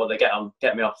like what they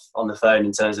get me off on the phone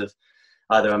in terms of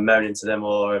either I'm moaning to them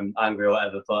or I'm angry or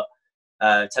whatever. But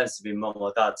it tends to be mum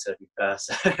or dad, to be fair.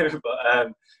 So,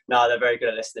 but no, they're very good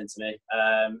at listening to me.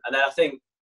 And then I think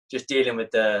just dealing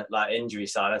with the injury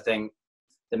side, I think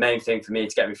the main thing for me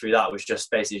to get me through that was just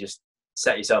basically just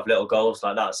set yourself little goals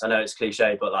like that. So I know it's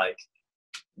cliche, but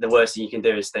the worst thing you can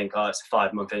do is think, oh, it's a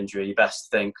 5-month injury. You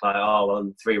best think oh, well,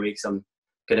 in 3 weeks I'm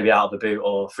going to be out of the boot,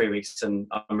 or 3 weeks and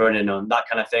I'm running on, that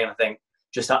kind of thing. I think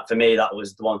just that, for me, that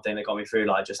was the one thing that got me through,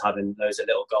 just having those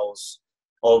little goals,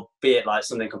 or be it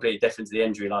something completely different to the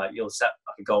injury. You'll set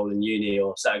a goal in uni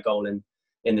or set a goal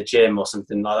in the gym or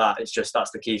something like that. It's just,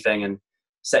 that's the key thing, and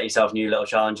set yourself new little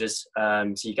challenges.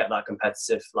 So you get that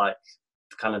competitive,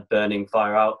 kind of burning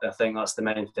fire out. I think that's the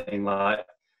main thing.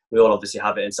 We all obviously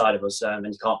have it inside of us, and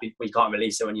you can't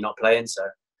release it when you're not playing. So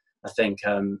I think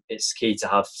it's key to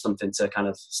have something to kind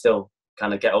of still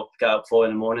kind of get up for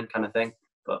in the morning, kind of thing.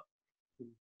 But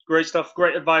great stuff,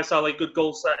 great advice, Ali. Good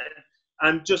goal setting.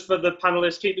 And just for the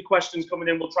panelists, keep the questions coming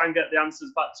in. We'll try and get the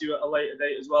answers back to you at a later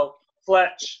date as well.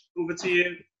 Fletch, over to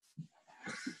you.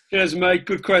 Cheers, mate.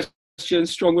 Good question.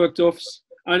 Strong work, Duffs.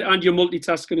 And you're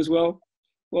multitasking as well.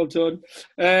 Well done.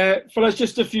 Fellas,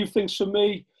 just a few things from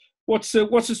me. What's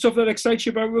the stuff that excites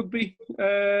you about rugby?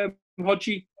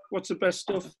 Hodgie, what's the best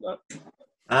stuff?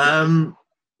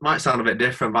 Might sound a bit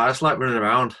different, but I just like running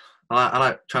around. I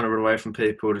like trying to run away from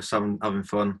people, just having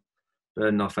fun,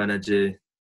 burning off energy,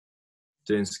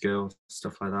 doing skills,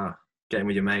 stuff like that, getting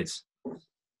with your mates.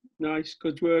 Nice,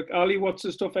 good work. Ali, what's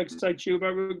the stuff that excites you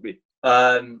about rugby?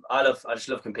 I just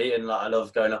love competing. Like, I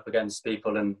love going up against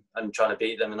people and trying to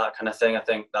beat them and that kind of thing. I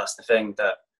think that's the thing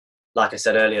that, like I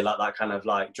said earlier, like that kind of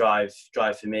like drive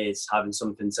for me is having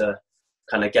something to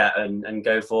kind of get and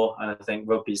go for. And I think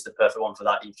rugby's the perfect one for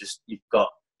that. You've got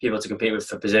people to compete with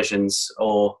for positions,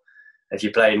 or if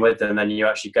you're playing with them and you're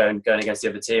actually going against the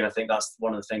other team. I think that's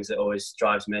one of the things that always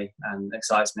drives me and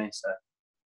excites me. So,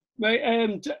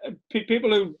 right,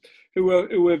 people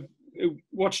who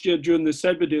watched you during the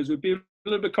Sedbergh days would be a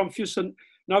little bit confused, and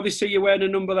now they see you wearing a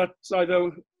number that's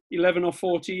either 11 or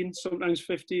 14, sometimes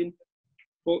 15.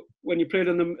 But when you played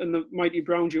in the Mighty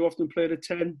Browns, you often played a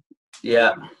 10.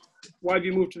 Yeah. Why have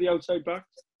you moved to the outside back?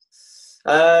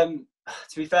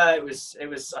 To be fair, it was.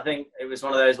 I think it was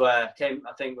one of those where I think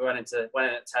we went in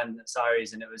at 10 at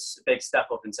Saris, and it was a big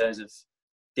step up in terms of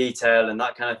detail and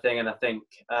that kind of thing. And I think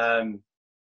I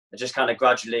just kind of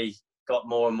gradually got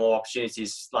more and more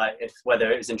opportunities, like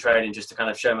whether it was in training, just to kind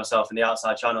of show myself in the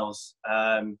outside channels.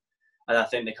 And I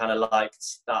think they kind of liked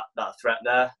that threat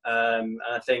there. And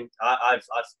I think I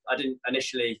didn't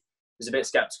initially was a bit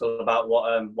skeptical about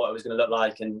what it was going to look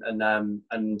like and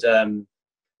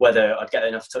whether I'd get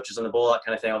enough touches on the ball, that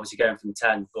kind of thing. Obviously going from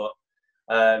 10, but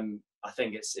I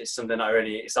think it's something that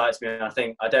really excites me. And I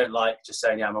think I don't like just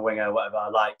saying, yeah, I'm a winger or whatever. I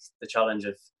like the challenge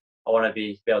of I want to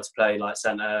be able to play like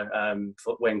centre,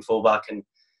 wing, fullback, and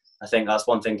I think that's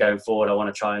one thing going forward. I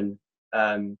want to try and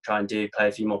play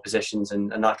a few more positions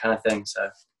and that kind of thing. So,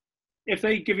 if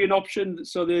they give you an option,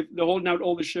 so they're holding out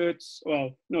all the shirts,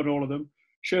 well, not all of them,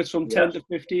 shirts from 10 to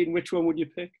 15, which one would you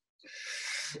pick?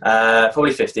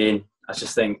 Probably 15. I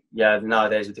just think,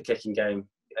 nowadays with the kicking game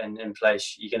in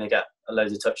place, you're going to get a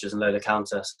load of touches and a load of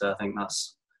counters. So I think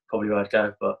that's probably where I'd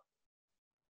go. But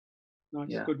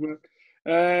nice, good work.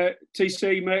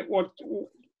 TC, mate, what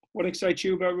excites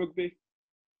you about rugby?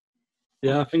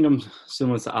 Yeah, I think I'm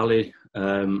similar to Ali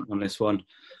on this one.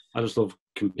 I just love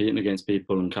competing against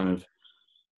people and kind of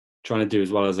trying to do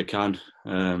as well as I can.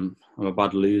 I'm a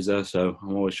bad loser, so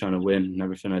I'm always trying to win in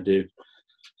everything I do.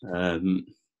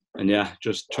 And yeah,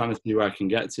 just trying to see where I can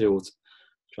get to,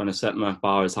 trying to set my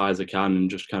bar as high as I can and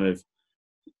just kind of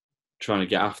trying to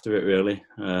get after it, really.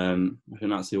 I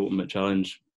think that's the ultimate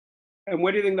challenge. And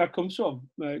where do you think that comes from?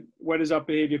 Like, where does that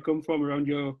behaviour come from around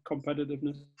your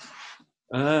competitiveness?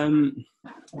 I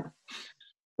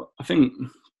think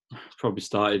probably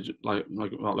started like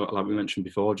we mentioned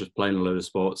before, just playing a load of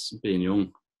sports, being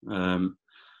young. I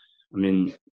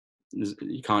mean,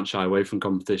 you can't shy away from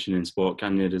competition in sport,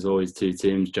 can you? There's always two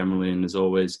teams generally, and there's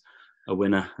always a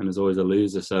winner and there's always a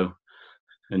loser. So,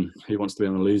 and who wants to be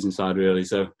on the losing side, really?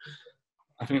 So,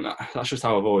 I think that's just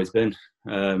how I've always been.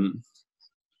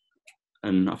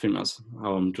 And I think that's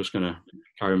how I'm just going to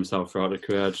carry myself throughout the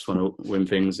career. I just want to win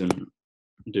things and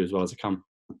do as well as I can.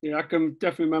 Yeah, I can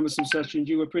definitely remember some sessions.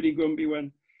 You were pretty grumpy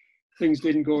when things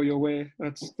didn't go your way.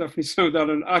 That's definitely so that,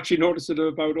 and I actually noticed it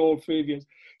about all 3 of you.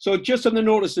 So just on the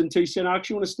noticing, TC, I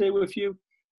actually want to stay with you.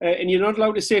 And you're not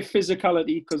allowed to say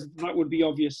physicality because that would be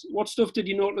obvious. What stuff did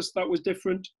you notice that was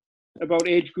different about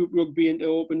age group rugby into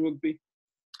open rugby?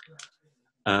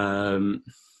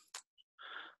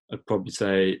 I'd probably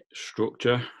say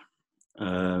structure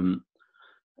and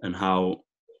how,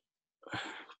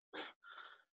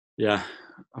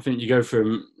 I think you go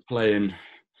from playing,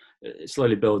 it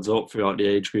slowly builds up throughout the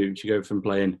age groups. You go from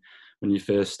playing when you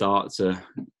first start to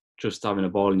just having a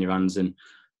ball in your hands and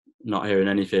not hearing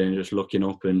anything and just looking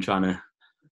up and trying to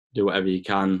do whatever you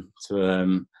can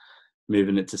to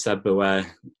moving it to Sedbergh, where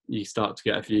you start to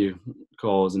get a few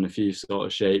calls and a few sort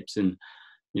of shapes and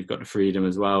you've got the freedom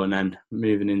as well. And then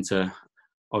moving into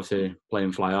obviously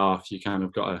playing fly half, you kind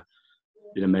of got to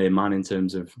be the main man in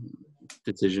terms of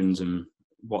decisions and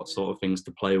what sort of things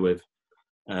to play with.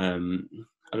 I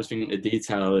just think the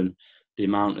detail and the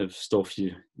amount of stuff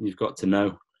you've got to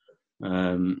know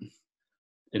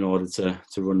in order to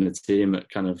run the team at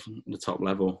kind of the top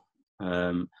level.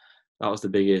 That was the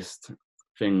biggest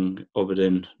thing, other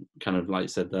than kind of like you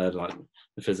said there, like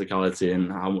the physicality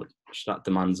and how much that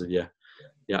demands of you,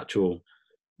 the actual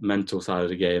mental side of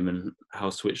the game and how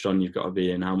switched on you've got to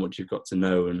be and how much you've got to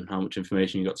know and how much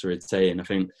information you've got to retain. I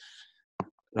think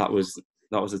that was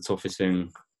the toughest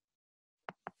thing.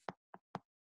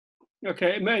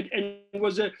 Okay, mate. And who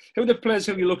are the players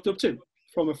who you looked up to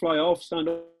from a fly-off,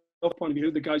 stand-up point of view? Who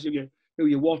are the guys who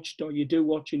you watched or you do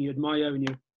watch and you admire and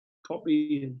you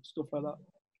copy and stuff like that?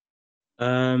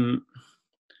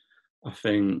 I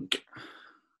think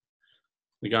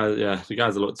the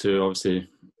guys I look to, obviously,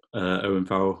 Owen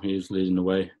Farrell, he's leading the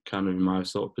way, kind of in my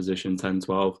sort of position,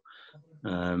 10-12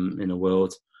 in the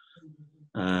world.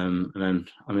 And then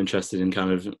I'm interested in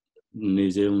kind of New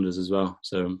Zealanders as well,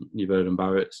 so your Bowden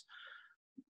Barretts,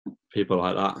 people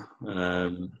like that.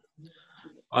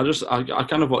 I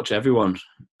kind of watch everyone,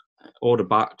 all the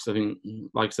backs. I think,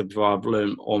 like I said before, I've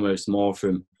learned almost more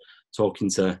from talking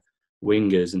to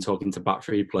wingers and talking to back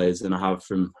three players than I have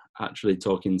from actually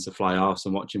talking to fly-halves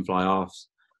and watching fly-halves.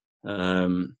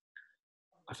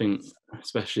 I think,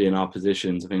 especially in our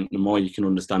positions, I think the more you can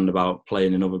understand about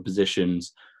playing in other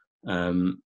positions,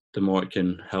 the more it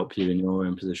can help you in your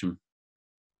own position.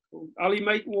 Ali,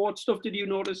 mate, what stuff did you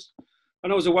notice? I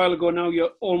know it was a while ago now.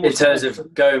 You're almost in terms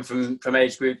of going from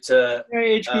age group to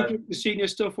age group to senior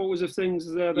stuff. What was the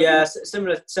things there?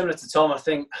 Similar to Tom. I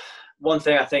think one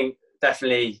thing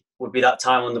definitely would be that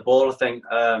time on the ball. I think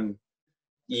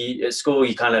at school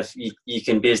you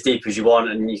can be as deep as you want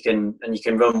and you can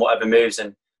run whatever moves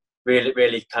and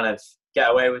really kind of get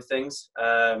away with things.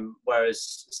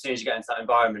 Whereas as soon as you get into that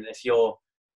environment, if you're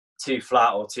too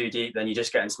flat or too deep, then you're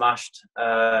just getting smashed.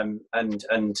 And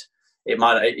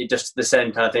it just the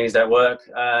same kind of things don't work.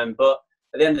 But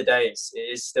at the end of the day, it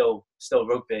is still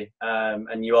rugby,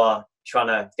 and you are trying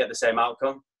to get the same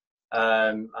outcome.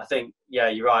 I think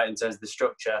you're right in terms of the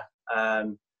structure.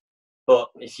 But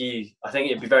it's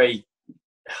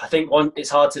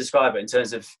hard to describe it in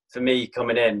terms of, for me,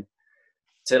 coming in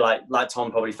to like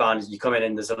Tom probably found, you come in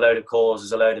and there's a load of calls,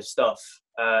 there's a load of stuff.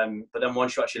 But then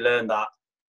once you actually learn that,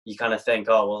 you kind of think,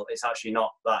 oh, well, it's actually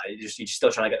not that. You're just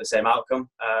still trying to get the same outcome.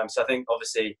 So I think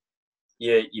obviously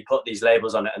you put these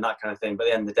labels on it and that kind of thing. But at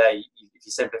the end of the day, if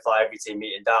you simplify every team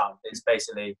meeting down, it's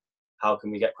basically how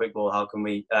can we get quick ball? How can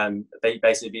we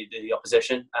basically beat the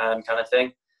opposition kind of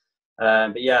thing.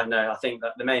 But I think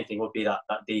that the main thing would be that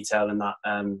detail and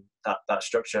that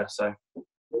structure. So.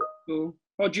 Cool.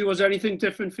 Hodge, was there anything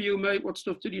different for you, mate? What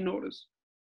stuff did you notice?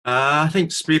 I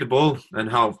think speed of ball and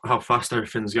how fast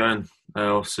everything's going.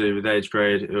 Obviously, with age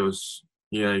grade, it was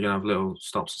you're gonna have little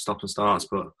stops and starts,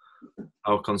 but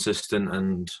how consistent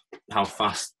and how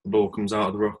fast the ball comes out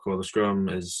of the ruck or the scrum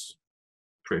is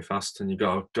pretty fast, and you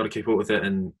got to keep up with it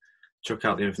and chuck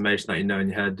out the information that you know in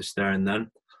your head just there and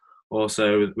then.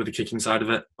 Also, with the kicking side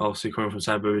of it, obviously coming from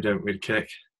Sedbergh, we don't really kick.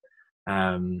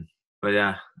 But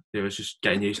yeah, it was just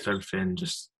getting used to everything.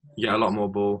 Just you get a lot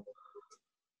more ball.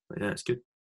 But yeah, it's good.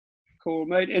 Cool,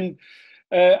 mate. And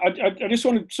I just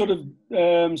want to sort of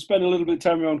spend a little bit of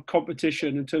time around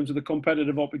competition in terms of the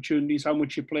competitive opportunities, how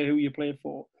much you play, who you play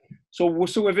for. So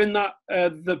within that,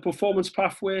 the performance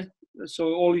pathway.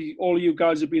 So all of you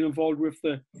guys have been involved with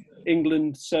the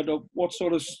England setup. What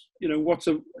sort of,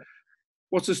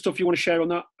 what's the stuff you want to share on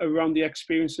that around the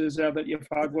experiences that you've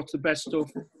had? What's the best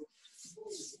stuff?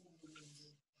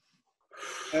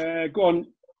 Go on,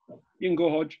 you can go,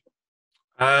 Hodge.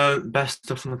 Best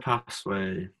stuff in the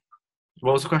pathway.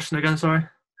 What was the question again? Sorry.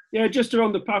 Yeah, just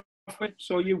around the pathway.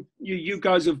 So you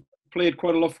guys have played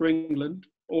quite a lot for England,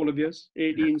 all of you,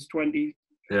 18s, 20s.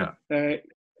 Yeah.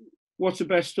 What's the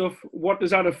best stuff? What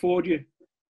does that afford you?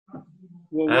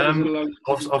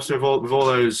 Obviously, with all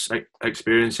those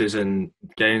experiences and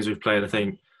games we've played, I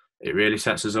think it really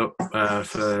sets us up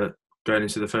for going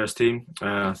into the first team.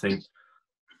 I think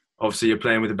obviously you're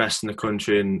playing with the best in the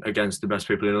country and against the best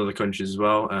people in other countries as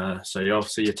well. So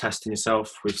you're testing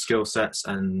yourself with skill sets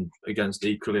and against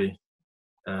equally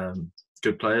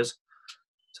good players.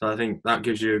 So I think that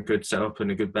gives you a good setup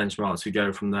and a good benchmark to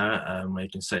go from there, where you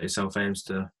can set yourself aims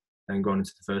to then go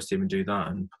into the first team and do that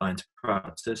and apply into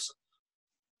practice.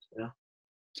 Yeah.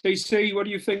 TC, what are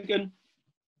you thinking?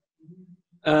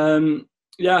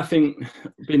 I think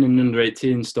being in under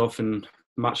 18 stuff and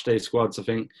match day squads, I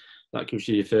think that gives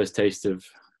you your first taste of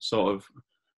sort of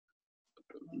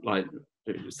like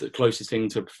it's the closest thing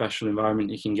to a professional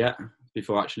environment you can get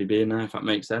before actually being there, if that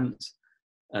makes sense.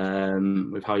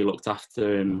 With how you're looked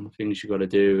after and things you've got to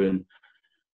do and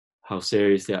how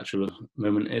serious the actual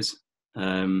moment is.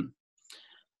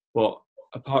 But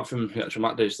apart from the actual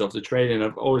match day stuff, the training,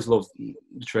 I've always loved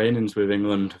the trainings with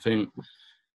England. I think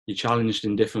you're challenged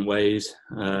in different ways.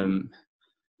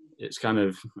 It's kind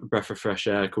of a breath of fresh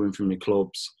air coming from your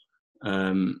clubs,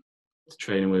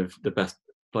 training with the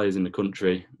players in the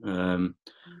country. I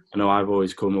know I've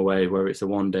always come away, where it's a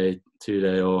 1 day, 2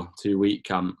 day or 2 week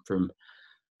camp, from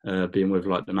being with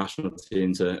like the national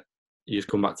team, to you just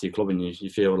come back to your club and you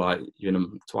feel like you're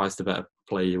twice the better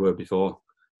player you were before.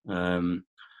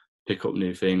 Pick up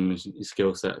new things, your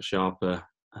skill set sharper.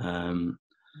 And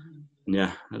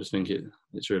yeah, I just think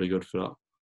it's really good for that.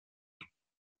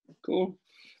 Cool.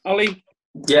 Ali?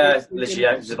 Yeah, literally,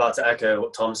 I was about to echo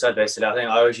what Tom said, basically. I think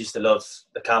I always used to love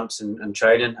the camps and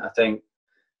training. I think,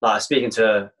 like, speaking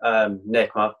to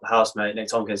Nick, my housemate, Nick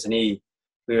Tompkins, and we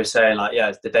were saying, like,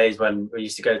 yeah, the days when we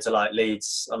used to go to, like,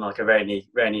 Leeds on, like, a rainy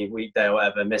weekday or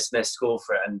whatever, miss school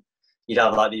for it, and you'd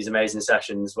have, like, these amazing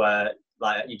sessions where,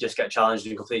 like, you just get challenged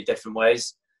in completely different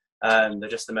ways. They're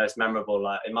just the most memorable.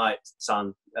 Like, it might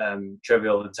sound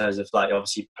trivial in terms of, like,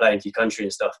 obviously playing for your country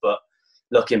and stuff, but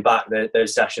looking back,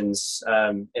 those sessions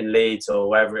in Leeds or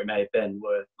wherever it may have been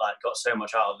were, like, got so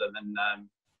much out of them. And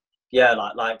yeah,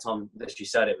 like Tom literally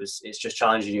said, it's just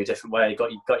challenging you a different way.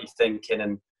 Got you thinking.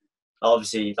 And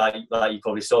obviously, like you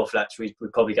probably saw, Fletch, we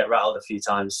probably get rattled a few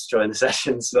times during the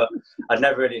sessions, but I'd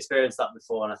never really experienced that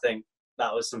before. And I think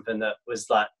that was something that was,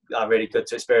 like, really good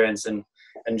to experience and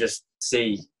just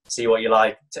see what you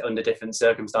like under different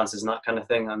circumstances and that kind of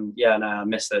thing. And yeah, no, I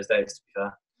miss those days, to be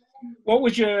fair. What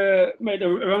was your, mate,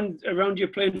 around you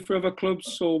playing for other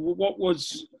clubs? So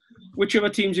which other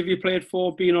teams have you played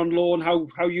for, being on loan?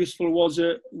 How useful was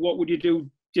it? What would you do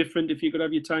different if you could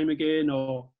have your time again?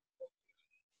 Or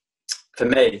for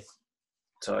me,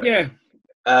 sorry. Yeah.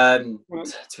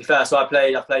 To be fair, so I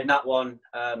played Nat 1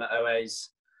 at OAs,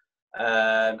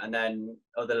 and then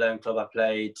other loan club I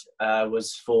played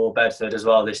was for Bedford as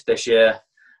well this year.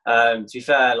 To be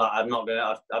fair, like,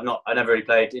 I never really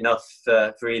played enough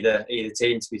for either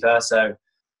team, to be fair, so I'm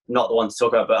not the one to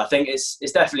talk about, but I think it's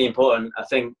definitely important. I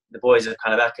think the boys have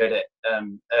kind of echoed it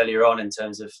earlier on, in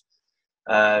terms of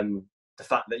the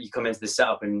fact that you come into this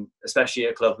setup, and especially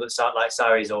at a club that's like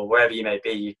Sarries or wherever you may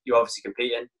be, you're obviously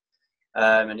competing,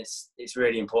 and it's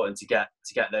really important to get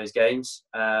those games.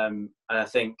 And I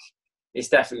think it's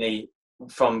definitely,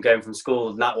 from going from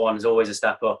school, Nat 1 is always a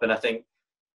step up, and I think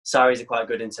Sarries are quite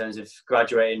good in terms of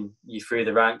graduating you through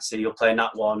the ranks. So you'll play Nat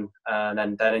 1 and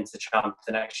then into the champ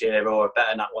the next year, or a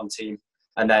better Nat 1 team,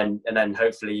 and then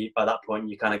hopefully by that point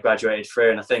you kind of graduated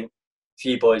through. And I think a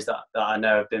few boys that I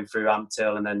know have been through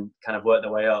Amptill and then kind of worked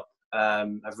their way up.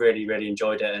 I've really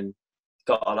enjoyed it and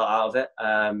got a lot out of it.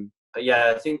 But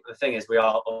yeah, I think the thing is, we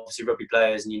are obviously rugby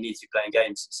players, and you need to be playing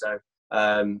games. So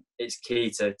it's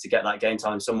key to get that game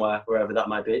time somewhere, wherever that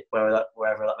may be.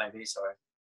 Sorry.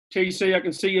 TC, I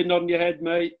can see you nodding your head,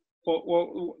 mate.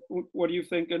 What are you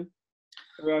thinking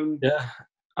around? Yeah,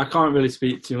 I can't really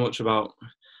speak too much about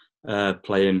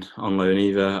playing on loan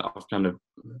either. I've kind of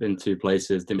been 2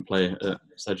 places, didn't play at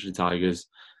Sedbergh Tigers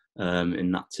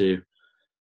in Nat 2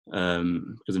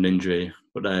 because of an injury,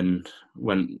 but then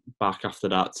went back after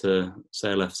that to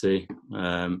Sale FC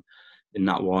in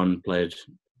Nat 1,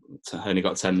 only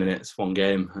got 10 minutes, 1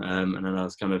 game, and then I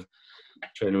was kind of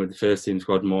training with the first team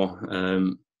squad more.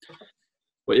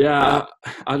 But yeah,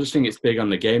 I just think it's big on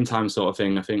the game time sort of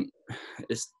thing. I think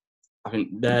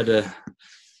they're the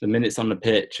minutes on the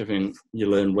pitch. I think you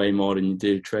learn way more than you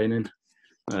do training.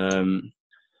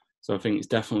 So I think it's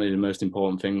definitely the most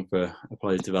important thing for a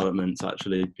player's development, to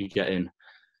actually be getting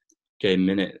game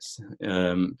minutes,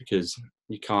 because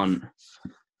you can't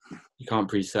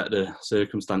preset the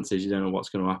circumstances. You don't know what's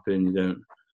going to happen.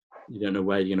 You don't know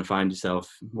where you're going to find yourself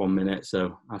 1 minute.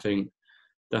 So I think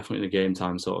definitely the game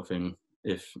time sort of thing.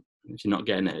 If you're not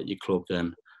getting it at your club,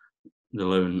 then the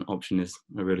loan option is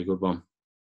a really good one.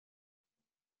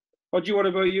 What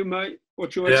about you, mate?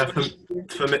 What's your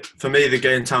for me, the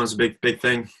game time's a big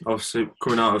thing. Obviously,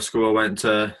 coming out of school, I went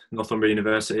to Northumbria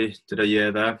University, did a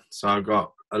year there, so I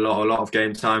got a lot of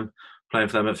game time playing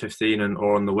for them at 15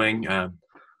 or on the wing. I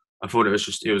thought it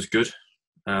was good.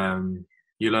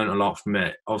 You learn a lot from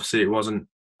it. Obviously, it wasn't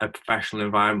a professional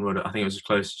environment, but I think it was as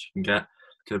close as you can get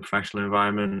to a professional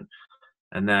environment.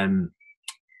 And then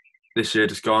this year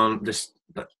just gone.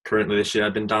 Currently this year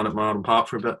I've been down at Marlon Park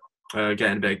for a bit,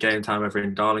 getting a bit of game time over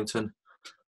in Darlington.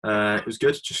 It was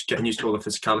good, just getting used to all the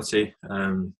physicality.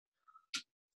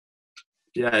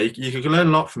 Yeah, you can learn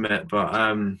a lot from it,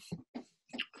 but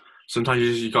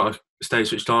sometimes you got to stay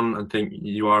switched on and think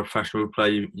you are a professional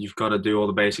player. You've got to do all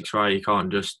the basics right. You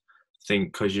can't just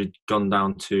think because you've gone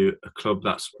down to a club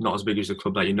that's not as big as the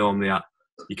club that you're normally at,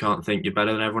 you can't think you're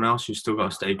better than everyone else. You've still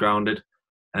got to stay grounded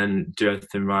and do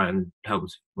everything right and help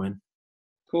us win.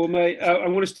 Cool, mate.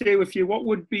 I'm going to stay with you. What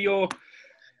would be your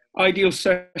Ideal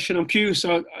session. I'm curious.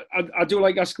 I do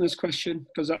like asking this question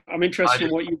because I'm interested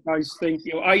in what you guys think.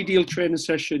 Ideal training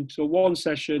session. So one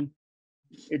session,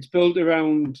 it's built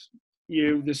around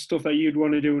the stuff that you'd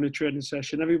want to do in a training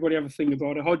session. Everybody have a think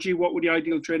about it. Hodgie, what would the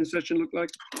ideal training session look like?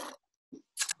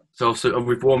 So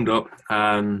we've warmed up.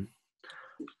 I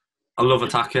love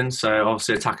attacking, so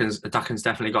obviously attacking's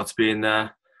definitely got to be in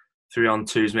there.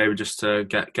 3-on-2s maybe just to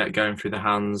get going through the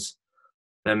hands.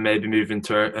 Then maybe move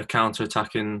into a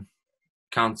counter-attacking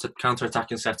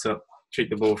setup, kick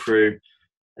the ball through,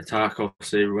 attack.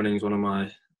 Obviously, running is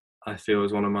I feel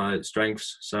is one of my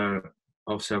strengths. So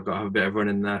obviously, I've got to have a bit of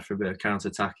running there for a bit of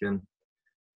counter-attacking.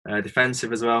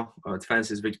 Defensive as well.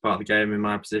 Defence is a big part of the game in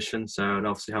my position, so I'd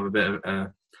obviously have a bit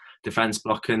of defence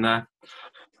block in there.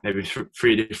 Maybe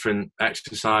 3 different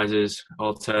exercises,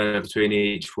 alternate between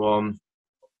each one.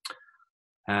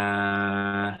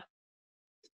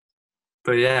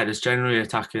 But yeah, just generally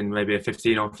attacking, maybe a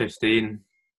 15-on-15,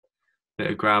 bit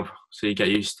of grab, so you get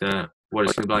used to what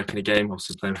it's going to be like in a game,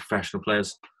 obviously playing professional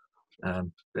players. Yeah,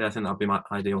 I think that'd be my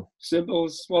ideal. Simple.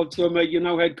 Well done, mate. You're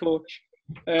now head coach.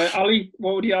 Ali,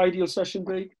 what would the ideal session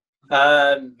be?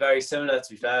 Very similar, to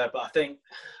be fair, but I think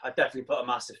I'd definitely put a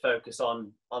massive focus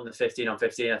on the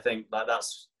 15-on-15. I think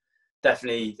that's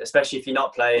definitely, especially if you're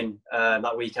not playing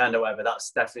that weekend or whatever, that's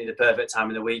definitely the perfect time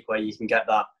in the week where you can get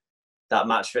that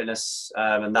match fitness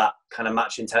and that kind of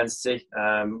match intensity.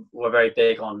 We're very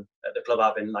big on at the club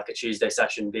having like a Tuesday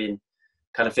session being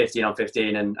kind of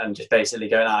 15-on-15 and just basically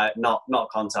going at it, not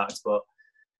contact, but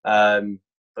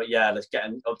yeah, just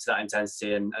getting up to that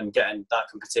intensity and getting that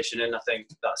competition in. I think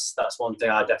that's one thing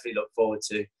I definitely look forward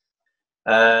to.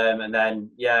 And then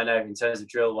in terms of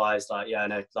drill wise, like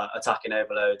attacking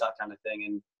overload, that kind of thing,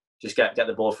 and just get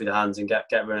the ball through the hands and get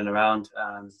running around.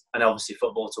 And obviously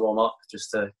football to warm up,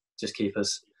 just to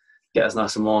get us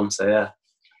nice and warm. So yeah.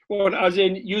 Well, as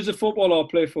in use a football or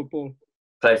play football?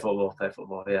 Play football,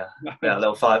 yeah. Yeah, a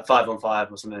little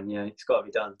 5-on-5 or something, yeah, it's got to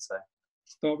be done, so.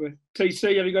 Stop it.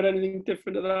 TC, have you got anything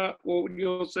different to that? What would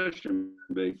your session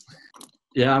be?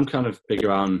 Yeah, I'm kind of big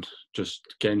around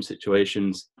just game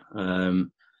situations,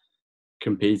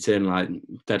 competing, like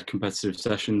dead competitive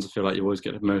sessions. I feel like you always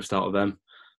get the most out of them,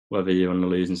 whether you're on the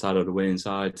losing side or the winning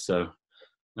side. So,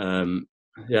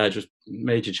 just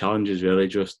major challenges really.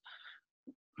 Just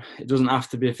it doesn't have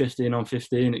to be a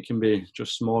 15-on-15. It can be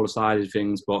just smaller sided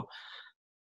things, but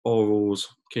all rules,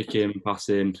 kicking,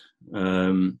 passing,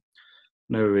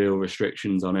 no real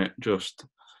restrictions on it. Just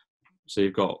so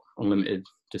you've got unlimited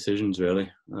decisions really.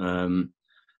 I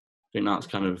think that's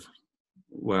kind of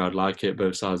where I'd like it,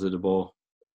 both sides of the ball.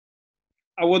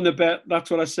 I won the bet.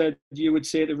 That's what I said you would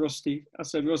say to Rusty. I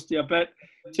said, Rusty, I bet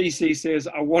TC says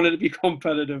I wanted to be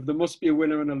competitive. There must be a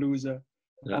winner and a loser.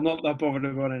 Yeah. I'm not that bothered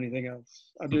about anything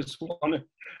else. I just want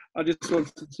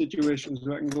situations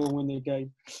where I can go and win the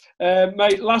game.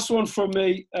 Mate, last one from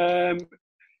me.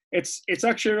 It's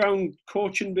actually around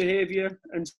coaching behaviour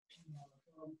and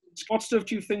what stuff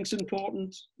do you think is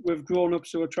important with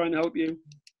grown-ups who are trying to help you?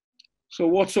 So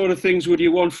what sort of things would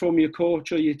you want from your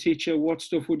coach or your teacher? What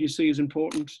stuff would you see as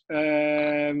important? Ali,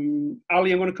 I'm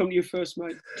going to come to you first,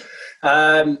 mate.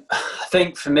 I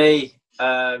think for me,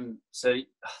 so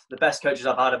the best coaches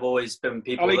I've had have always been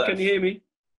people Ali, can you hear me?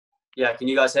 Yeah, can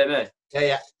you guys hear me?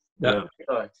 Yeah.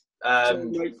 Sorry.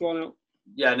 Mate, go on out.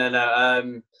 Yeah,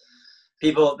 no.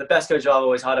 The best coaches I've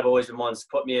always had have always been ones to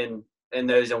put me in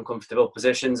those uncomfortable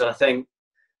positions. And I think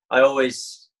I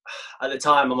always, at the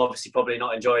time, I'm obviously probably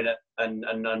not enjoying it and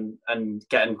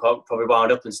getting probably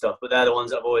wound up and stuff, but they're the ones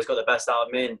that have always got the best out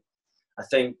of me. And I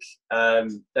think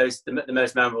the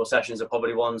most memorable sessions are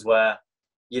probably ones where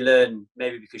you learn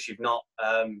maybe because you've not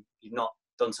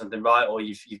done something right, or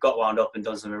you've got wound up and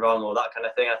done something wrong, or that kind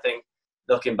of thing. I think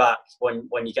looking back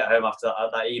when you get home after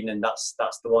that evening, that's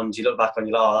the ones you look back on,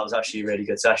 you're like, oh, that was actually a really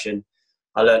good session.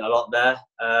 I learned a lot there.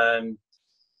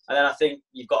 And then I think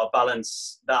you've got to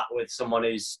balance that with someone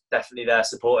who's definitely there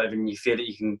supportive and you feel that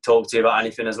you can talk to about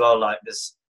anything as well. Like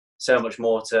there's so much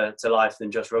more to life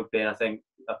than just rugby. And I think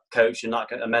a coach and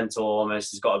a mentor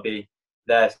almost has got to be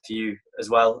there for you as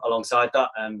well alongside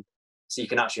that. So you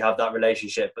can actually have that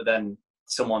relationship, but then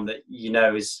someone that you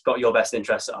know has got your best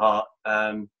interests at heart,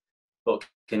 but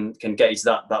can get you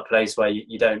to that place where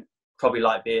you don't probably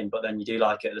like being, but then you do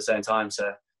like it at the same time.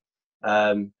 So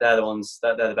they're the ones,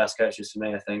 they're the best coaches for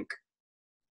me, I think.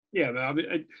 Yeah, I mean,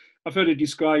 I've heard it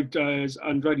described as,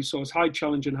 and already saw, as high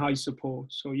challenge and high support.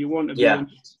 So you want to be in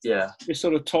this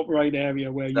sort of top right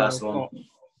area where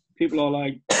people are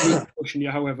like pushing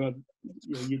you. However,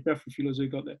 you definitely feel as though you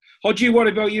got there. Hodgie, what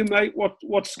about you, mate?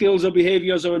 What skills or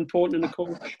behaviours are important in a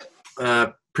coach?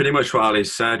 Pretty much what Ali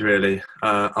said, really.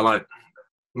 I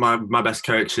my best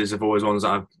coaches have always ones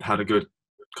that I've had a good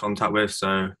contact with,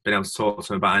 so being able to talk to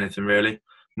them about anything really,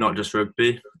 not just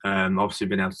rugby. Obviously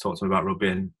being able to talk to them about rugby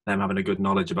and them having a good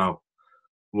knowledge about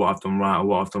what I've done right or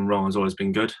what I've done wrong has always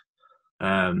been good.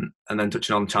 And then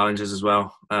touching on challenges as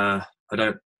well. I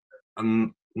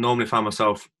normally find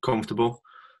myself comfortable,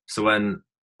 so when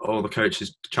all the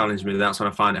coaches challenge me, that's when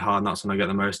I find it hard, and that's when I get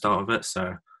the most out of it.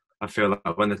 So I feel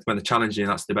like when they're challenging,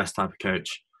 that's the best type of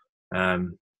coach.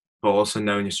 But also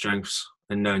knowing your strengths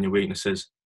and knowing your weaknesses,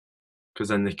 because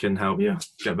then they can help you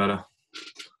get better.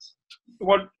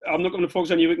 I'm not going to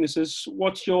focus on your weaknesses.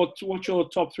 What's your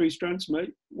top 3 strengths,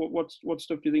 mate? What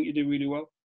stuff do you think you do really well?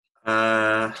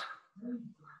 I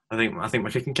think my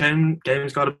kicking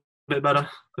game's got a bit better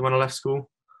than when I left school.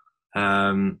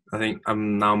 I think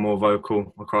I'm now more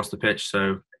vocal across the pitch,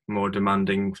 so more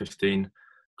demanding 15,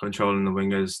 controlling the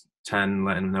wingers, 10,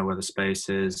 letting them know where the space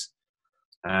is,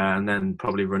 and then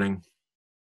probably running,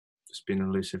 just being an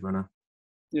elusive runner.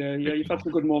 Yeah, you've had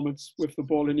some good moments with the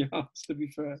ball in your hands, to be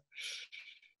fair.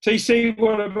 TC,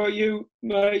 what about you,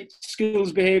 mate?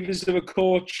 Skills, behaviours of a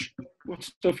coach. What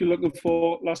stuff you're looking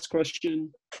for? Last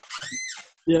question.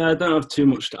 Yeah, I don't have too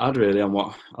much to add really on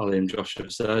what Ali and Josh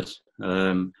have said.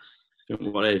 I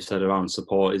think what they've said around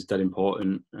support is dead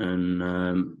important,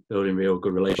 and building real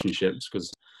good relationships, because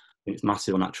I think it's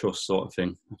massive on that trust sort of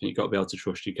thing. I think you've got to be able to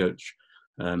trust your coach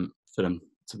for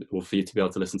you to be able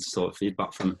to listen to sort of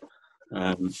feedback from.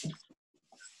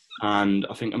 And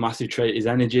I think a massive trait is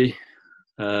energy.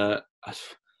 I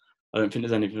don't think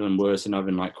there's anything worse than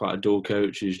having like quite a dull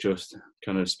coach who's just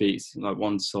kind of speaks like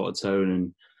one sort of tone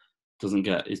and doesn't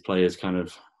get his players kind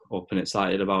of up and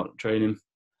excited about training.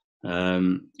 I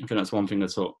think that's one thing I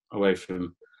took away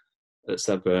from at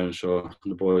Sedbergh. I'm sure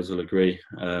the boys will agree.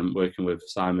 Working with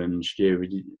Simon and Stu,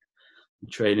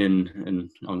 training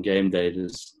and on game day,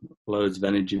 there's loads of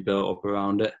energy built up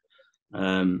around it.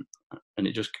 And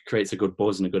it just creates a good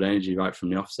buzz and a good energy right from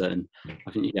the offset, and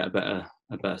I think you get a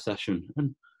better session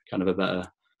and kind of a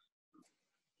better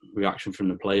reaction from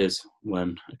the players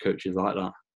when a coach is like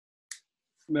that.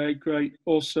 Mate, great,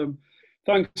 awesome.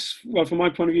 Thanks. Well, from my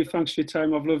point of view, thanks for your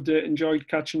time. I've loved it. Enjoyed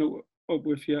catching up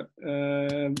with you.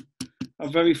 I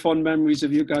have very fond memories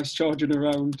of you guys charging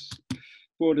around.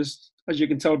 But as you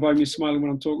can tell by me smiling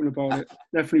when I'm talking about it,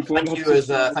 definitely.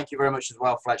 Thank you very much as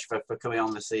well, Fletch, for coming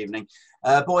on this evening.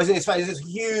 Boys, it's a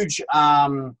huge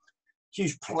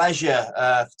pleasure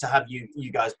to have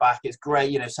you guys back. It's great.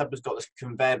 You know, Sedbergh's got this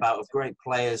conveyor belt of great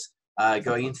players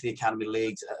going into the academy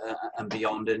leagues and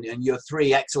beyond, and you're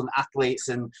 3 excellent athletes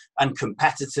and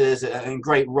competitors and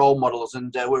great role models,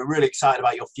 and we're really excited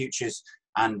about your futures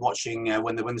and watching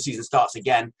when the season starts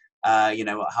again. You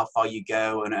know, how far you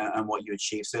go and what you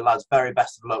achieve. So lads, very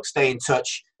best of luck. Stay in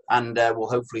touch, and we'll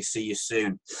hopefully see you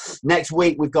soon. Next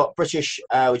week we've got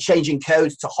we're changing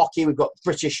codes to hockey. We've got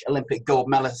British Olympic gold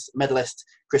medalist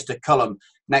Krista Cullum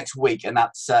next week, and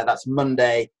that's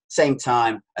Monday, same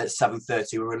time at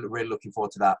 7:30. We're really looking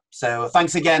forward to that. So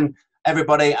thanks again,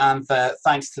 everybody, and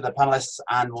thanks to the panelists,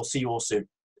 and we'll see you all soon.